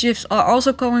initiatives are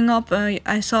also coming up.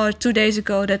 I saw 2 days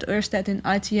ago that Ørsted and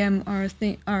ITM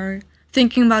are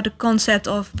thinking about the concept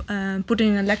of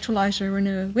putting an electrolyzer in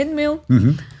a windmill.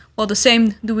 Well, the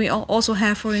same do we also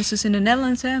have, for instance, in the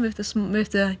Netherlands, with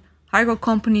the hydro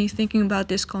company thinking about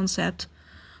this concept.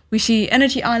 We see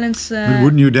energy islands.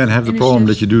 Wouldn't you then have the problem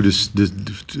that you do this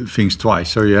things twice?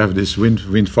 So you have this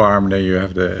wind farm, then you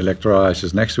have the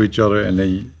electrolyzers next to each other, and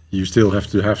then you still have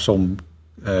to have some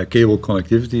cable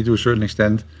connectivity to a certain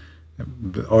extent,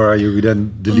 or are you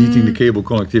then deleting the cable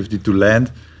connectivity to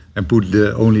land and put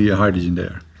only hydrogen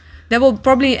there? That will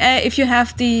probably, if you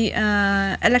have the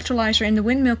electrolyzer in the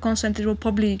windmill concept, it will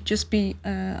probably just be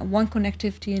one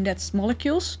connectivity, and that's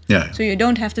molecules. Yeah. So you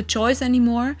don't have the choice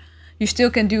anymore. You still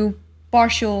can do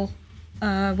partial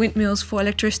windmills for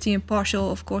electricity and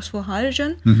partial, of course, for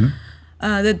hydrogen.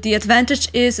 The advantage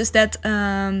is that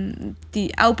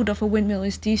the output of a windmill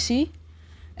is DC,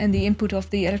 and the input of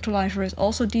the electrolyzer is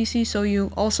also DC. So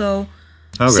you also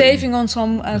saving on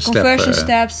some conversion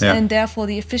steps, and therefore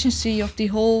the efficiency of the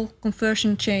whole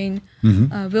conversion chain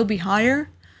will be higher.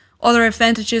 Other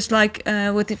advantages, like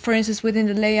for instance, within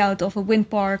the layout of a wind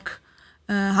park,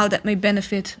 how that may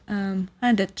benefit,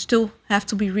 and that still have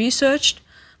to be researched.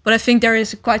 But I think there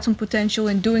is quite some potential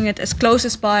in doing it as close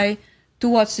as by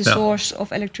towards the source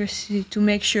of electricity to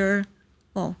make sure,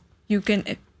 well, you can.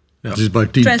 It's just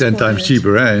about 10 times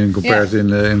cheaper in compared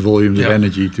in volumes of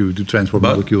energy to transport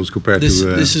molecules compared to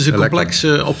this is a complex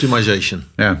optimization.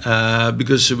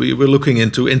 Because we're looking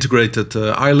into integrated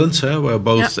islands where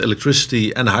both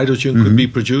electricity and hydrogen could be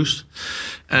produced.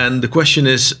 And the question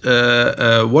is,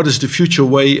 what is the future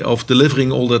way of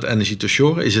delivering all that energy to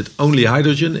shore? Is it only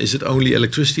hydrogen? Is it only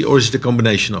electricity? Or is it a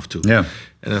combination of two?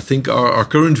 And I think our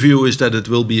current view is that it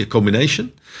will be a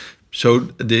combination. So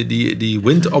the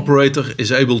wind operator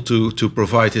is able to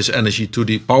provide his energy to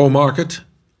the power market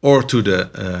or to the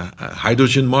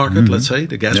hydrogen market, let's say,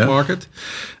 the gas market.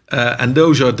 And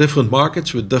those are different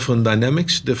markets with different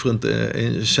dynamics, different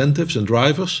incentives and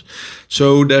drivers.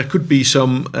 So there could be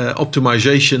some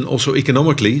optimization also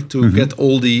economically to get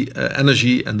all the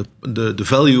energy and the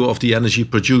value of the energy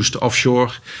produced offshore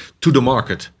to the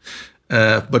market.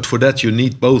 But for that, you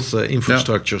need both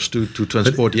infrastructures to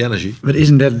transport the energy. But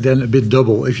isn't that then a bit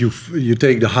double? If you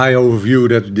take the high overview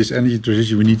that this energy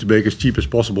transition we need to make as cheap as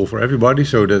possible for everybody,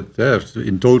 so that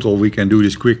in total we can do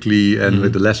this quickly and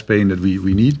with the less pain that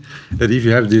we need. That if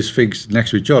you have these things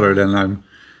next to each other, then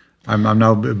I'm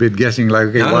now a bit guessing like,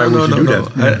 okay, why would you do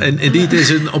that? And indeed,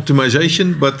 it's an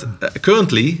optimization, but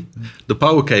currently the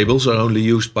power cables are only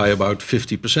used by about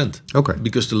 50%. Okay.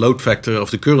 Because the load factor of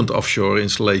the current offshore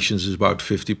installations is about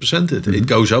 50%. It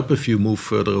goes up if you move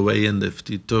further away and if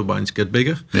the turbines get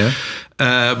bigger.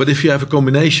 But if you have a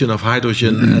combination of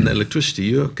hydrogen and electricity,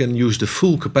 you can use the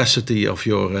full capacity of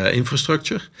your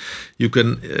infrastructure. You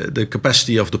can the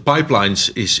capacity of the pipelines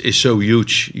is so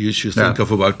huge. You should think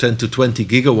of about 10 to 20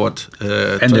 gigawatt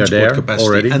transport capacity,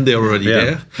 already. And they're already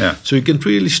there. So you can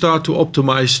really start to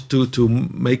optimize to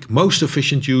make most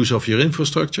efficient use of your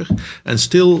infrastructure and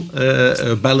still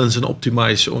balance and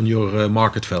optimize on your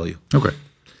market value. Okay.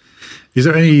 Is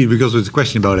there any, because there's a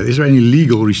question about it, is there any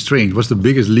legal restraint? What's the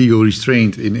biggest legal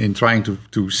restraint in trying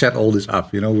to set all this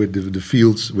up, with the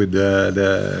fields, with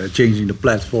the changing the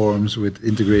platforms, with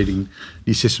integrating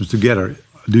these systems together?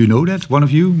 Do you know that, one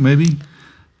of you, maybe?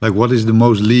 Like, what is the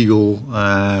most legal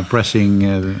pressing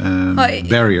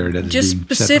barrier that is just being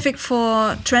specific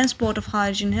for transport of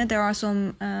hydrogen? There are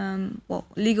some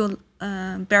legal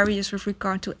barriers with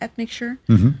regard to admixture.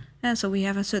 And so we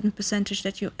have a certain percentage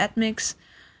that you admix.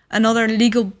 Another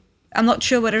legal, I'm not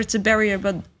sure whether it's a barrier,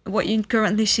 but what you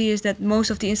currently see is that most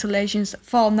of the installations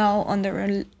fall now under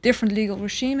a different legal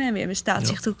regime. And we have a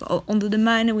staatsrecht onder de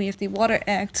mijnen, we have the Water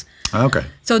Act. Okay.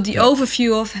 So the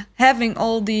overview of having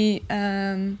all the,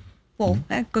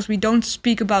 because we don't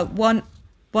speak about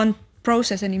one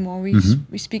process anymore.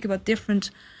 We speak about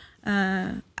different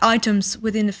items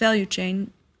within the value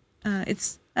chain.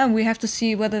 And we have to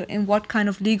see whether in what kind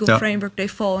of legal framework they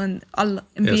fall and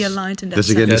be aligned in that. That's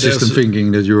again the system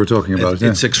thinking that you were talking about.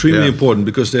 It's extremely important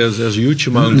because there's a huge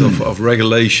amount of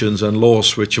regulations and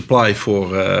laws which apply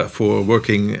for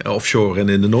working offshore and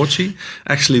in the North Sea.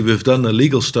 Actually, we've done a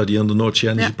legal study on the North Sea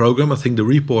Energy Program. I think the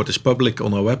report is public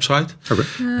on our website. Okay.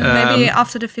 Maybe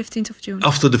after the 15th of June.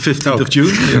 After the 15th of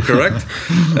June, you're correct.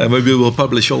 Maybe we'll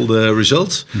publish all the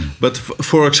results. But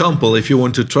for example, if you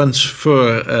want to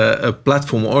transfer a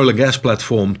platform, oil and gas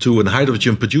platform, to a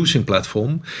hydrogen producing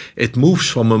platform, it moves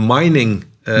from a mining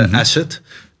asset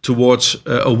towards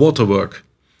a waterwork.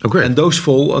 Okay. And those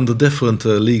fall under different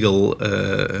legal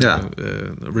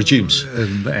regimes.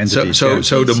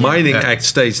 So the Mining Act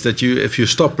states that if you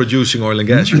stop producing oil and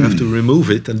gas, you have to remove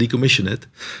it and decommission it.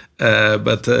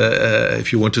 But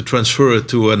if you want to transfer it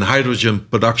to a hydrogen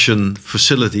production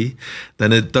facility,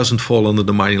 then it doesn't fall under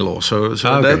the mining law. So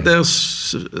there's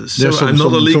I'm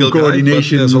not a legal guy, but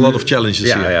there's a lot of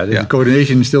challenges here. The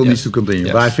coordination still needs to continue.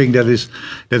 Yes. But I think that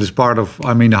is part of,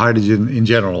 hydrogen in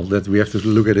general, that we have to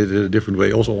look at it in a different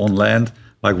way. Also on land,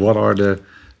 like what are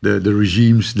the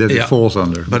regimes that it falls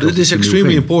under. But it is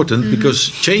extremely important because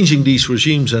changing these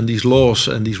regimes and these laws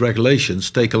and these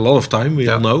regulations take a lot of time. We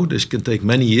all know this can take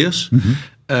many years.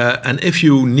 And if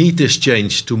you need this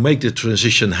change to make the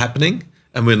transition happening,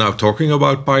 and we're now talking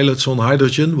about pilots on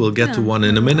hydrogen, we'll get to one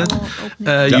in a minute,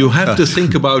 you have to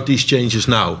think about these changes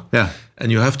now.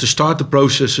 And you have to start the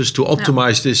processes to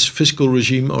optimize this fiscal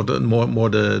regime, or the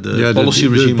policy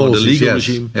regime, or the legal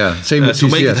regime, Same with to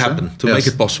CCS, make it happen, to make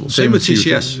it possible. Same with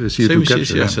CCS. Same with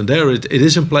CCS. And there it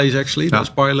is in place, actually. There's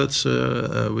pilots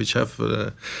which have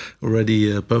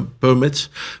already permits.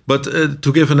 But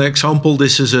to give an example,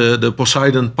 this is the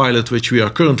Poseidon pilot, which we are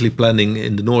currently planning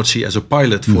in the North Sea as a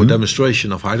pilot for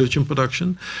demonstration of hydrogen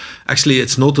production. Actually,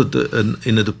 it's not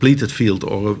in a depleted field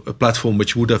or a platform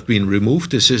which would have been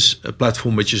removed. This is a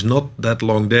platform which is not that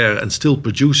long there and still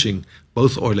producing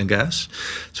both oil and gas.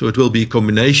 So it will be a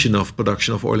combination of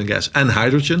production of oil and gas and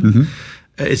hydrogen.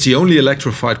 It's the only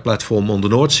electrified platform on the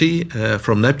North Sea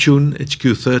from Neptune. It's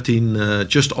Q13,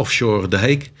 just offshore The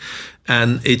Hague.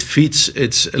 And it feeds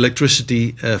its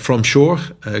electricity from shore,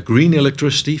 green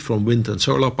electricity from wind and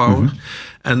solar power.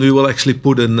 And we will actually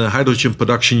put a hydrogen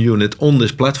production unit on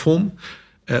this platform.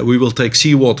 We will take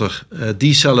seawater,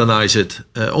 desalinize it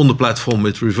on the platform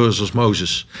with reverse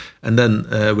osmosis, and then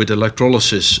with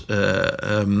electrolysis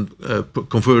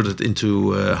convert it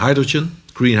into hydrogen,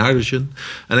 green hydrogen.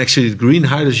 And actually the green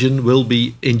hydrogen will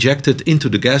be injected into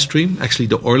the gas stream, actually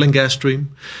the oil and gas stream,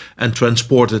 and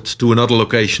transported to another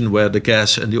location where the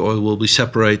gas and the oil will be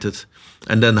separated.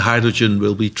 And then hydrogen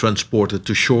will be transported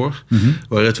to shore,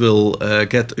 where it will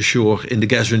get ashore in the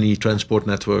Gasunie transport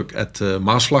network at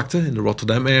Maasvlakte in the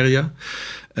Rotterdam area.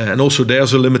 And also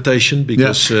there's a limitation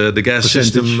because the gas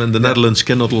system in the Netherlands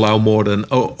cannot allow more than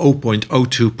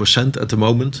 0.02% at the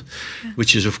moment,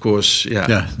 which is of course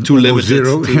too limited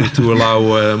to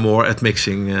allow more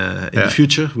admixing in the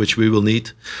future, which we will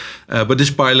need. But this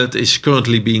pilot is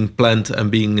currently being planned and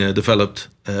being developed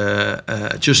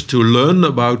just to learn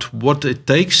about what it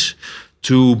takes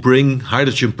to bring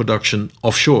hydrogen production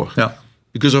offshore.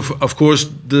 Because of course,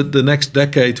 the next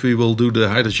decade we will do the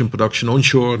hydrogen production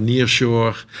onshore, near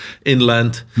shore,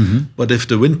 inland. But if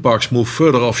the wind parks move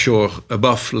further offshore,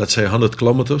 above, let's say, 100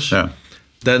 kilometers,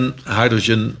 then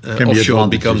hydrogen offshore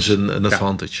becomes an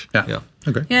advantage.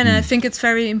 And I think it's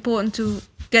very important to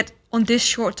get on this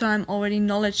short time already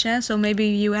knowledge. So maybe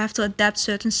you have to adapt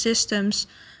certain systems.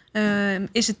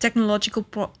 Is it technological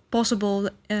possible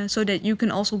so that you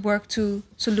can also work to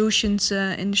solutions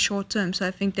in the short term? So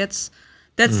I think that's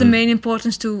the main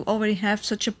importance, to already have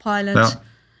such a pilot,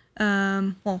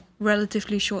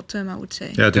 relatively short term, I would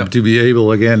say. To be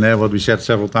able, again, what we said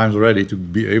several times already, to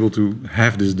be able to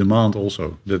have this demand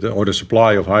also, or the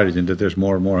supply of hydrogen, that there's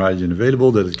more and more hydrogen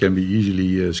available, that it can be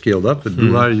easily scaled up, but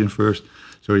blue hydrogen first,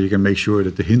 so you can make sure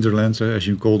that the hinterlands, as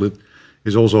you called it,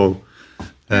 is also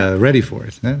ready for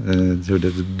it, so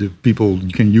that the people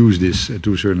can use this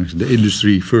to a certain extent. The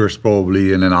industry first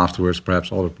probably, and then afterwards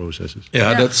perhaps other processes.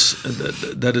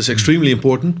 That is extremely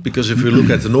important, because if we look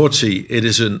at the North Sea, it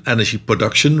is an energy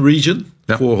production region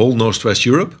for whole Northwest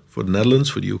Europe, for the Netherlands,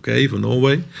 for the UK, for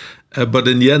Norway. But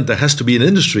in the end, there has to be an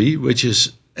industry which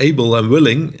is able and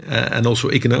willing, and also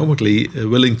economically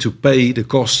willing to pay the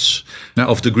costs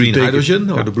of the green hydrogen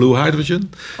or the blue hydrogen.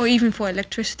 Or even for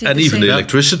electricity. And even the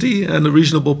electricity and a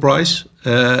reasonable price.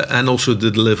 And also to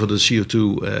deliver the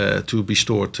CO2 to be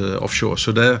stored offshore.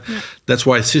 So that's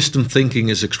why system thinking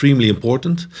is extremely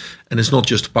important. And it's not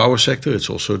just the power sector, it's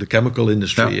also the chemical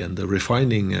industry and the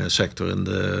refining sector and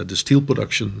the steel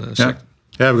production sector.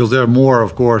 Because there are more,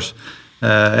 of course.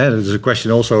 There's a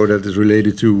question also that is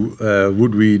related to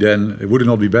would it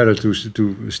not be better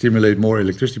to stimulate more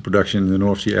electricity production in the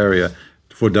North Sea area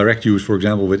for direct use, for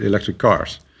example, with electric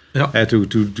cars,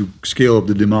 to scale up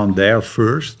the demand there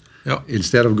first,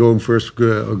 instead of going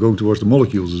towards the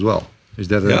molecules as well. Is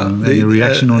that any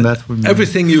reaction on that?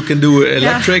 Everything you can do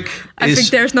electric. I think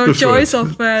there's no choice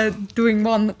of doing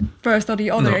one first or the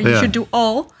other. You should do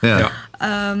all.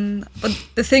 But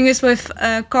the thing is with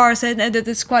cars, that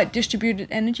it's quite distributed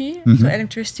energy, so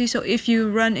electricity. So if you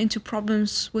run into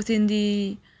problems within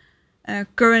the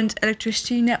current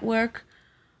electricity network,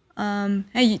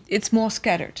 it's more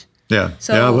scattered. Yeah.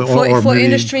 So or for maybe,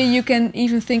 industry, you can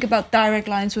even think about direct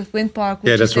lines with wind park.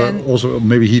 Which that's why also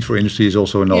maybe heat for industry is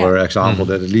also another example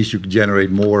that at least you can generate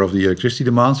more of the electricity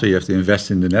demand. So you have to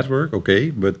invest in the network, okay,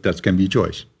 but that can be a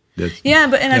choice.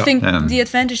 I think the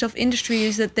advantage of industry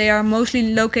is that they are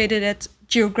mostly located at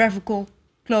geographical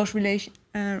close relation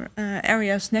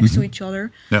areas next to each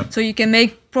other. Yeah. So you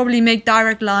can probably make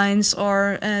direct lines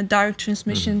or direct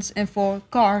transmissions. And for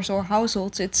cars or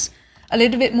households, it's a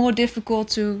little bit more difficult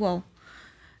to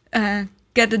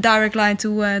get the direct line to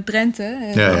Drenthe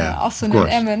and Assen and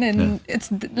Emmen, and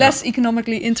it's less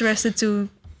economically interested to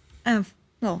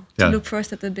look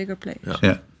first at the bigger players.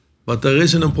 Yeah. But there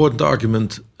is an important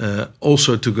argument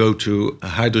also to go to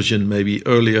hydrogen maybe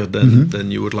earlier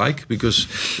than you would like, because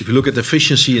if you look at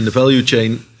efficiency in the value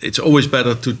chain, it's always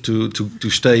better to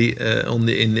stay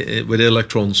with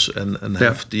electrons and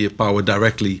have the power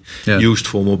directly used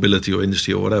for mobility or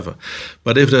industry or whatever.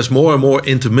 But if there's more and more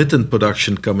intermittent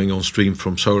production coming on stream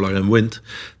from solar and wind,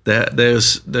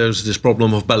 there's this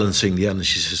problem of balancing the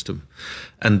energy system.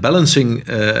 And balancing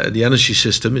the energy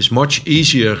system is much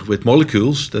easier with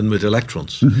molecules than with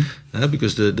electrons,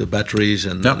 because the batteries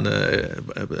and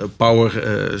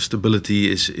power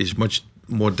stability is much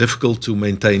more difficult to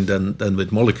maintain than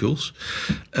with molecules.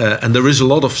 And there is a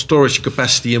lot of storage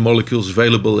capacity in molecules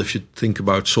available if you think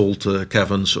about salt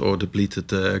caverns or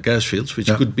depleted gas fields,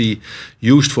 which could be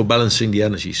used for balancing the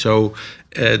energy. So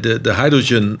the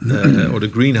hydrogen or the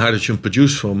green hydrogen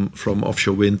produced from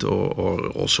offshore wind or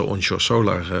also onshore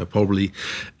solar probably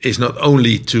is not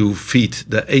only to feed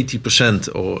the 80%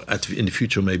 or in the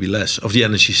future maybe less of the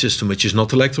energy system which is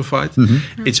not electrified.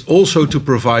 It's also to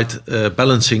provide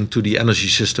balancing to the energy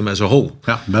system as a whole.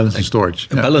 Balance and storage.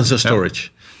 Balance and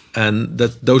storage. And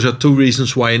those are two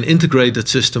reasons why an integrated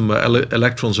system where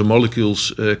electrons and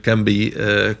molecules can be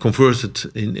converted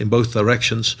in both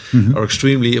directions are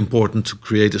extremely important to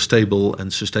create a stable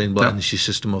and sustainable energy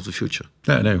system of the future.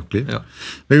 Clear.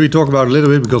 Maybe we talk about a little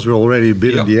bit, because we're already a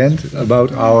bit at the end,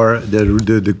 about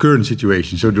the current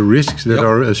situation. So the risks that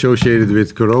are associated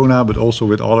with Corona, but also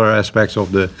with other aspects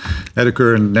of the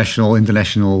current national,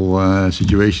 international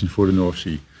situation for the North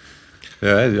Sea.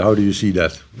 How do you see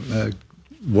that?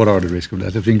 What are the risks of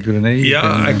that? I think Rene.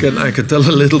 I can tell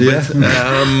a little bit.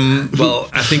 Well,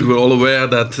 I think we're all aware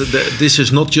that this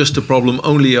is not just a problem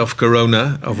only of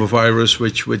Corona, of a virus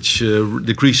which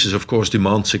decreases, of course,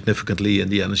 demand significantly in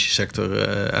the energy sector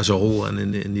as a whole and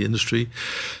in the industry.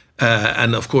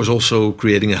 And of course also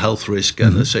creating a health risk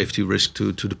and a safety risk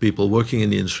to the people working in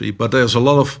the industry. But there's a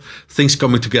lot of things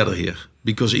coming together here,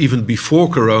 because even before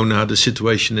Corona, the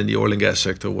situation in the oil and gas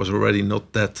sector was already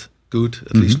not that good,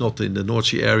 at least not in the North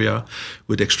Sea area,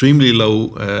 with extremely low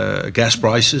gas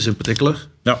prices in particular.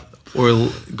 Oil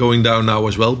going down now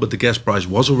as well, but the gas price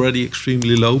was already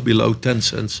extremely low, below 10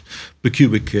 cents per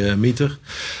cubic meter.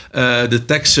 The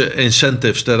tax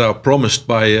incentives that are promised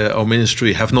by our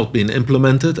ministry have not been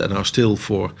implemented and are still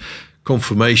for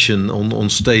confirmation on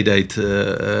state aid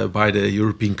by the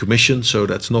European Commission, so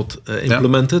that's not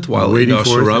implemented, while in our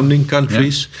surrounding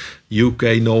countries,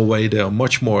 UK, Norway, they are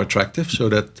much more attractive, so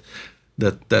that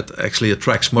actually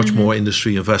attracts much more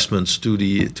industry investments to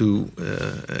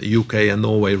UK and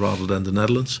Norway rather than the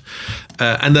Netherlands.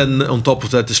 And then on top of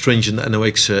that, the stringent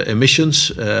NOx emissions.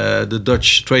 The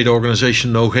Dutch trade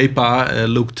organization NOGEPA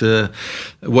looked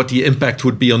what the impact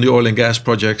would be on the oil and gas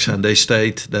projects, and they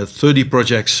state that 30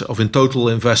 projects of in total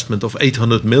investment of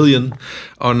 800 million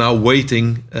are now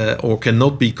waiting or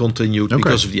cannot be continued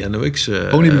because of the NOx.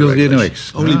 Only because of the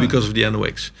NOx. Only because of the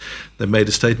NOx. They made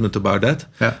a statement about that.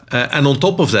 And on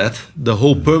top of that, the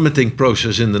whole permitting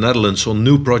process in the Netherlands on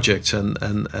new projects and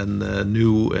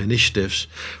new initiatives,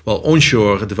 well,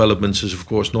 onshore developments is of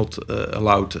course not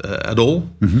allowed at all.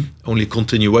 Only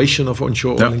continuation of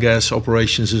onshore oil and gas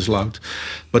operations is allowed.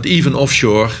 But even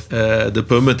offshore, the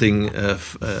permitting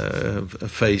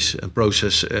phase and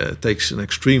process takes an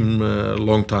extreme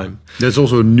long time. That's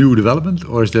also a new development,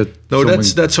 or is that? No,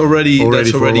 that's already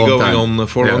going on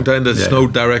for a long time. That's no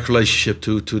direct relationship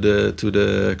to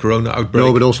the Corona outbreak.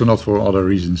 No, but also not for other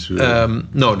reasons.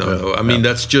 No. I mean,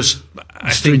 that's just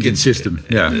I think it's system.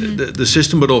 The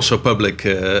system, but also public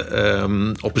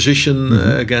opposition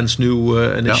against new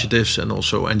initiatives, and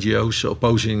also NGOs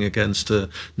opposing against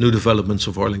new developments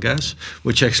of oil and gas,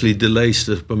 which actually delays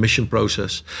the permission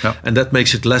process, and that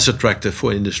makes it less attractive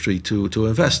for industry to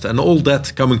invest. And all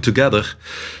that coming together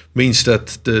means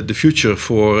that the future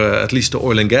for at least the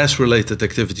oil and gas related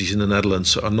activities in the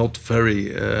Netherlands are not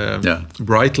very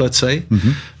bright, let's say.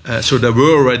 So there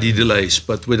were already delays,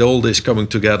 but with all this coming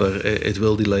together, it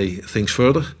will delay things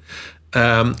further.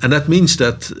 And that means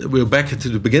that we're back to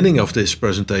the beginning of this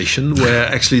presentation, where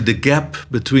actually the gap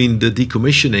between the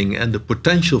decommissioning and the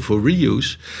potential for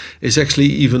reuse is actually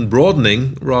even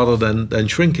broadening rather than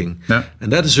shrinking. Yeah.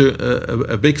 And that is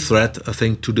a big threat, I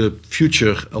think, to the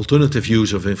future alternative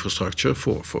use of infrastructure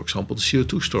for example, the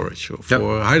CO2 storage or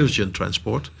for hydrogen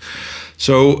transport.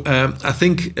 So I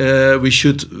think we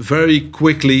should very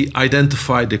quickly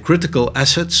identify the critical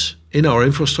assets in our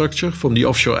infrastructure from the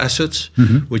offshore assets,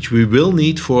 which we will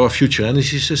need for our future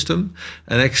energy system,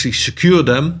 and actually secure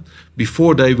them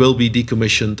before they will be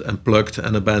decommissioned and plugged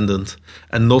and abandoned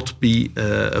and not be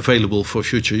available for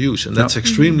future use. And that's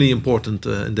extremely important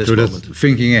in this moment. That's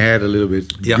thinking ahead a little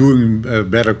bit, doing a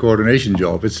better coordination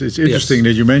job. It's interesting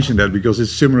that you mentioned that, because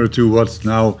it's similar to what's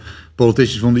now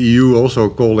politicians from the EU also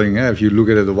calling, if you look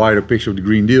at the wider picture of the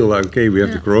Green Deal, like, okay, we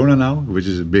have the corona now, which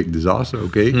is a big disaster,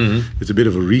 okay. It's a bit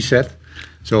of a reset.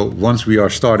 So once we are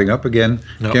starting up again,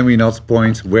 can we not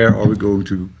point where are we going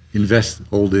to invest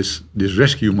all this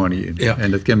rescue money in?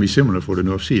 And that can be similar for the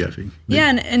North Sea, I think.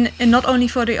 Yeah, and not only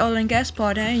for the oil and gas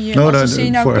part. You also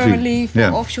see now currently for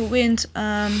offshore wind,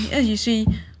 you see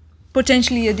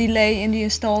potentially a delay in the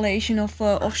installation of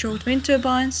offshore wind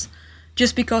turbines,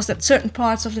 just because that certain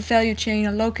parts of the value chain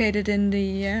are located in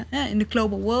the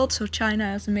global world. So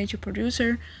China is a major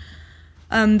producer.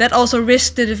 That also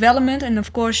risks the development, and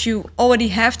of course you already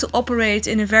have to operate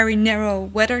in a very narrow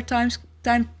weather time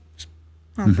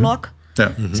block.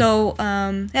 So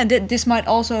this might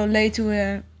also lead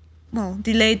to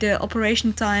delay the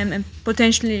operation time and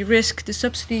potentially risk the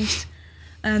subsidies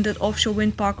that offshore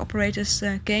wind park operators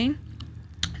gain.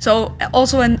 So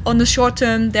also on the short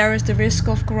term, there is the risk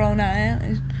of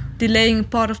corona delaying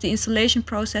part of the installation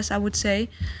process, I would say.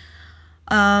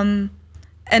 And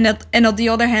on the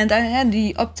other hand,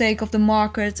 the uptake of the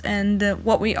market and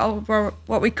what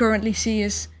we currently see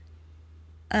is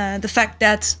the fact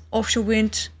that offshore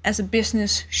wind as a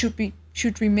business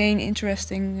should remain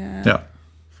interesting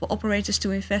for operators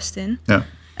to invest in.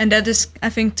 And that is,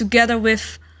 I think, together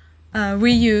with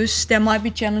reuse, there might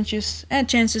be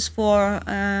chances for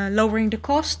lowering the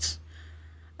costs.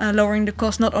 Lowering the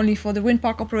cost not only for the wind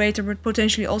park operator, but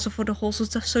potentially also for the whole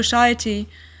society,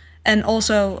 and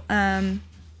also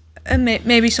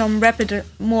maybe some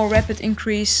more rapid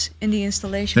increase in the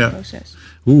installation process.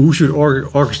 Who should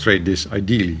orchestrate this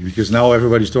ideally? Because now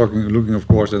everybody's looking, of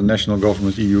course, at the national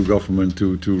government, EU government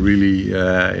to really,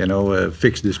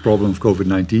 fix this problem of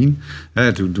COVID-19,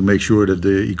 to make sure that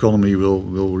the economy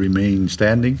will remain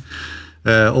standing.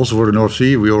 Also for the North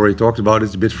Sea, we already talked about it,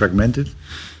 it's a bit fragmented.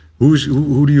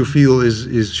 Who do you feel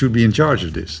should be in charge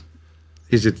of this?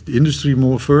 Is it industry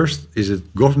more first? Is it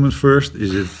government first?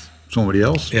 Is it somebody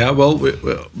else? Yeah, well,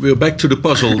 we're back to the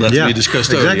puzzle that we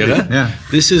discussed earlier.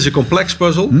 This is a complex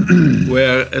puzzle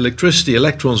where electricity,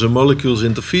 electrons and molecules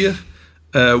interfere,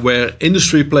 where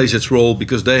industry plays its role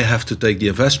because they have to take the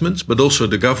investments, but also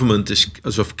the government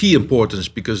is of key importance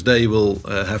because they will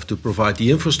have to provide the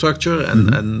infrastructure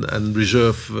and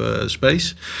reserve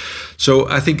space. So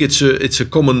I think it's a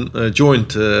common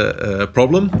joint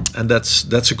problem, and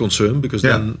that's a concern, because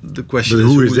then the question is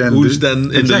who's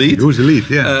then in the lead? Who's the lead?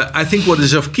 Yeah. I think what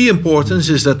is of key importance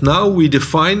is that now we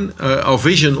define our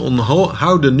vision on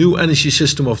how the new energy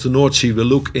system of the North Sea will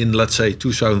look in, let's say,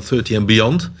 2030 and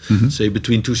beyond, say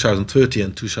between 2030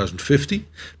 and 2050,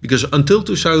 because until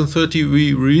 2030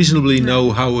 we reasonably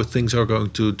know how things are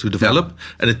going to develop,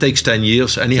 and it takes 10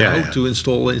 years anyhow to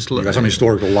install. There are some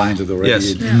historical lines that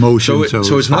already in motion.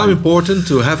 So it's now important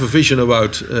to have a vision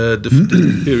about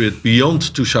the period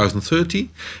beyond 2030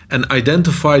 and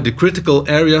identify the critical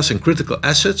areas and critical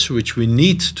assets which we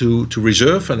need to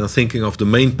reserve. And I'm thinking of the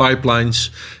main pipelines,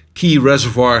 key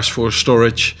reservoirs for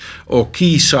storage, or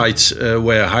key sites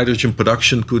where hydrogen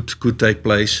production could take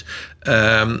place,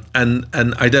 and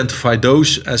identify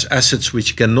those as assets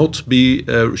which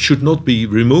should not be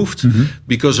removed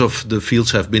because of the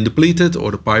fields have been depleted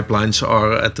or the pipelines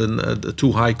are at a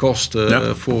too high cost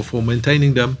for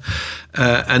maintaining them,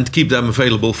 and keep them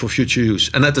available for future use.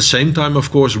 And at the same time,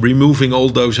 of course, removing all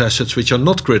those assets which are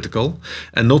not critical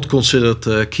and not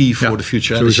considered key for the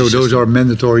future energy system. So those are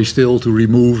mandatory still to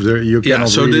remove.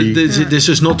 This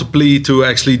is not a plea to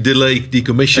actually delay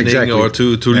decommissioning or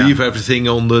to leave everything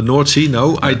on the North Sea.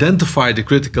 No, identify the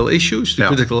critical issues, the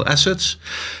critical assets,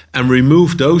 and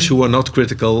remove those who are not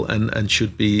critical and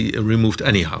should be removed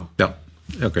anyhow. Yeah.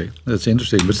 Okay, that's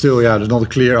interesting. But still, there's not a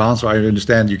clear answer. I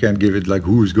understand you can't give it like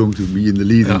who is going to be in the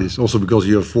lead in this. Also because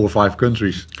you have 4 or 5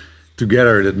 countries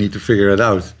together that need to figure it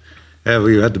out.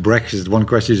 We had the Brexit. One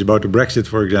question is about the Brexit,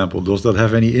 for example. Does that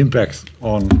have any impact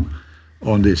on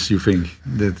on this, you think,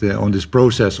 that on this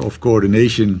process of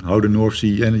coordination, how the North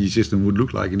Sea energy system would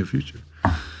look like in the future?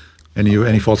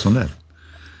 Any thoughts on that?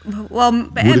 Well,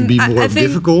 would it be more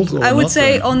difficult? I would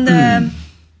say on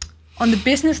the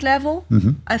business level,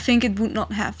 I think it would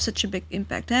not have such a big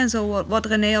impact. And so what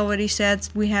Rene already said,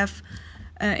 we have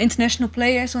international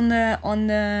players on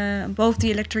both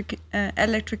the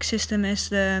electric system as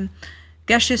the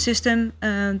gaseous system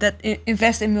that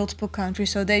invest in multiple countries.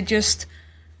 So they just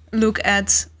look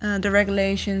at the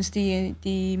regulations,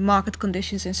 the market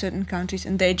conditions in certain countries,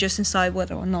 and they just decide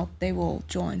whether or not they will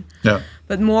join. Yeah.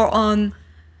 But more on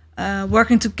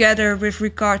working together with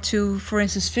regard to, for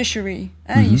instance, fishery.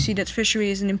 You see that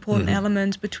fishery is an important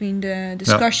element between the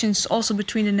discussions, also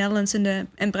between the Netherlands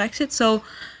and Brexit. So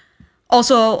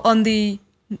also on the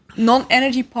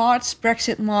non-energy parts,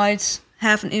 Brexit might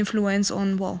have an influence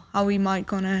on how we might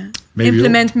gonna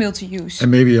implement multi-use. And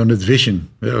maybe on that vision,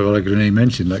 like Rene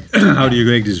mentioned, like how do you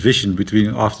make this vision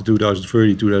between after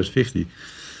 2030, 2050?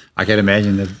 I can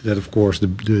imagine that of course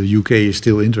the UK is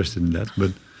still interested in that,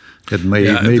 but that may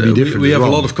be different. We have a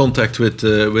lot of contact with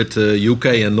UK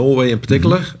and Norway in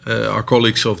particular. Our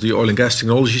colleagues of the Oil and Gas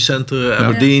Technology Centre,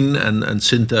 Aberdeen, and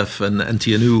SINTEF and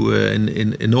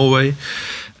NTNU in Norway.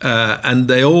 And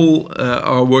they all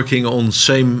are working on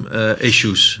same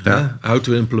issues. How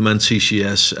to implement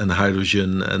CCS and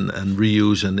hydrogen and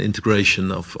reuse and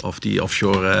integration of the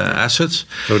offshore assets.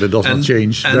 So that does not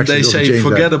change. And they say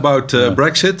forget about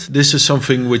Brexit. This is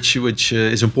something which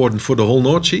is important for the whole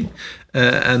North Sea.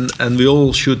 And we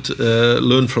all should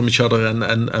learn from each other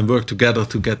and work together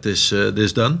to get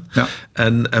this done. Yeah.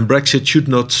 And Brexit should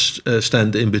not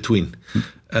stand in between.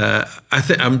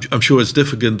 I'm sure it's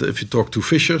difficult if you talk to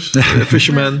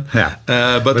fishermen.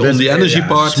 But on the energy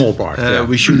part, small part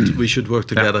we should work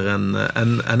together.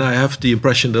 And I have the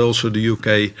impression that also the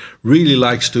UK really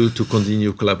likes to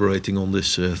continue collaborating on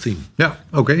this theme. Yeah.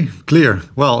 Okay. Clear.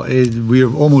 Well, we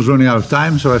are almost running out of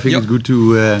time, so I think it's good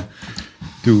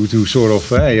to sort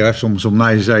of you have some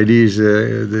nice ideas.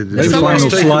 The final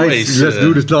slides. Let's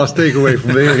do the last takeaway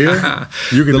from here.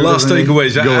 You can the last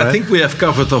takeaways. I think we have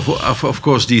covered of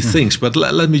course these things, but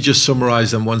let me just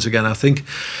summarize them once again. I think,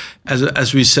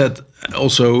 as we said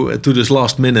also to this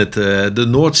last minute, the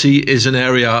North Sea is an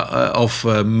area of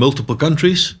multiple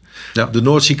countries. Yeah. The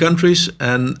North Sea countries,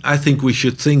 and I think we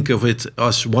should think of it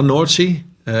as one North Sea.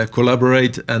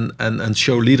 Collaborate and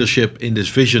show leadership in this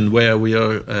vision where we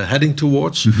are heading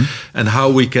towards, and how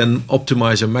we can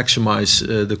optimize and maximize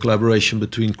the collaboration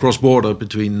between cross-border,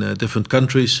 between different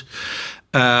countries.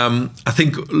 I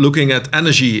think looking at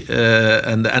energy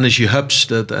and the energy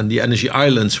hubs and the energy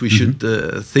islands, we should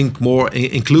think more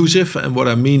inclusive. And what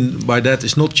I mean by that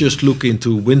is not just look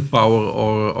into wind power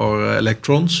or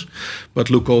electrons, but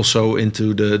look also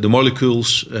into the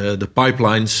molecules, the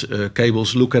pipelines,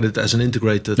 cables. Look at it as an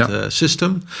integrated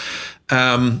system.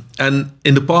 And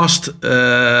in the past,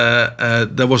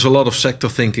 there was a lot of sector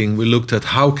thinking. We looked at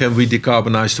how can we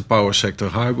decarbonize the power sector,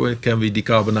 how can we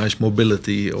decarbonize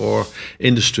mobility or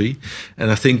industry.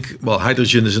 And I think, well,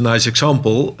 hydrogen is a nice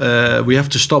example. We have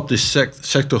to stop this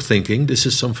sector thinking. This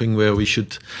is something where we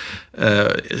should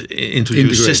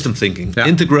introduce system thinking.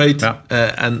 Integrate,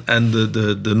 and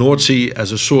the North Sea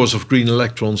as a source of green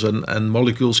electrons and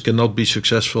molecules cannot be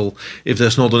successful if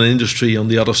there's not an industry on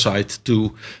the other side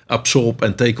to absorb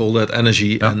and take all that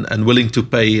energy and willing to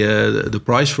pay the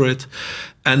price for it.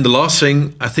 And the last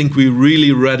thing, I think we're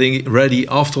really ready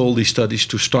after all these studies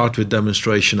to start with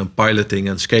demonstration and piloting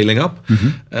and scaling up.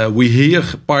 We hear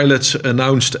pilots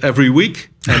announced every week,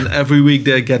 and every week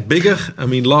they get bigger. I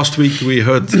mean, last week we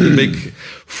heard the big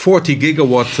 40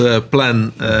 gigawatt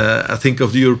plan, I think,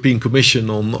 of the European Commission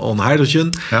on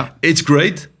hydrogen. It's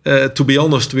great. To be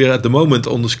honest, we're at the moment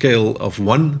on the scale of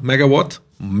 1 megawatt,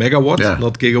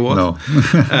 not gigawatt.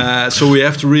 No. So we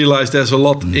have to realize there's a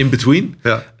lot in between.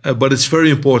 But it's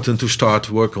very important to start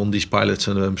work on these pilots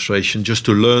and demonstration just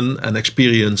to learn and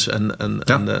experience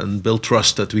and build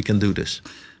trust that we can do this.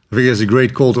 I think it's a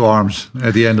great call to arms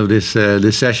at the end of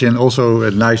this session. Also,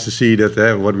 nice to see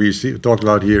that what we talked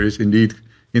about here is indeed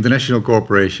international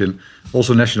cooperation,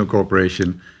 also national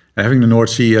cooperation. Having the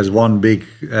North Sea as one big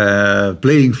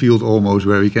playing field almost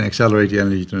where we can accelerate the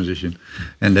energy transition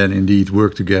and then indeed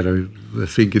work together,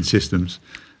 think in systems.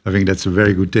 I think that's a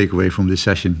very good takeaway from this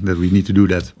session, that we need to do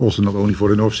that also not only for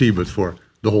the North Sea but for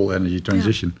the whole energy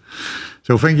transition.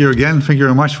 So thank you again. Thank you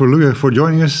very much for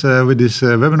joining us with this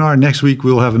webinar. Next week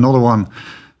we'll have another one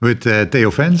with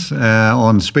Theo Vens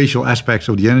on spatial aspects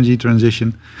of the energy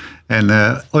transition. And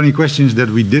any questions that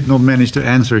we did not manage to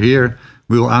answer here,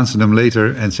 we'll answer them later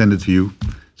and send it to you.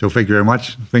 So thank you very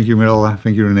much. Thank you, Miralda.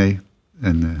 Thank you, Rene.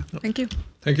 And thank you.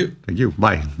 Thank you. Thank you.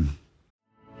 Bye.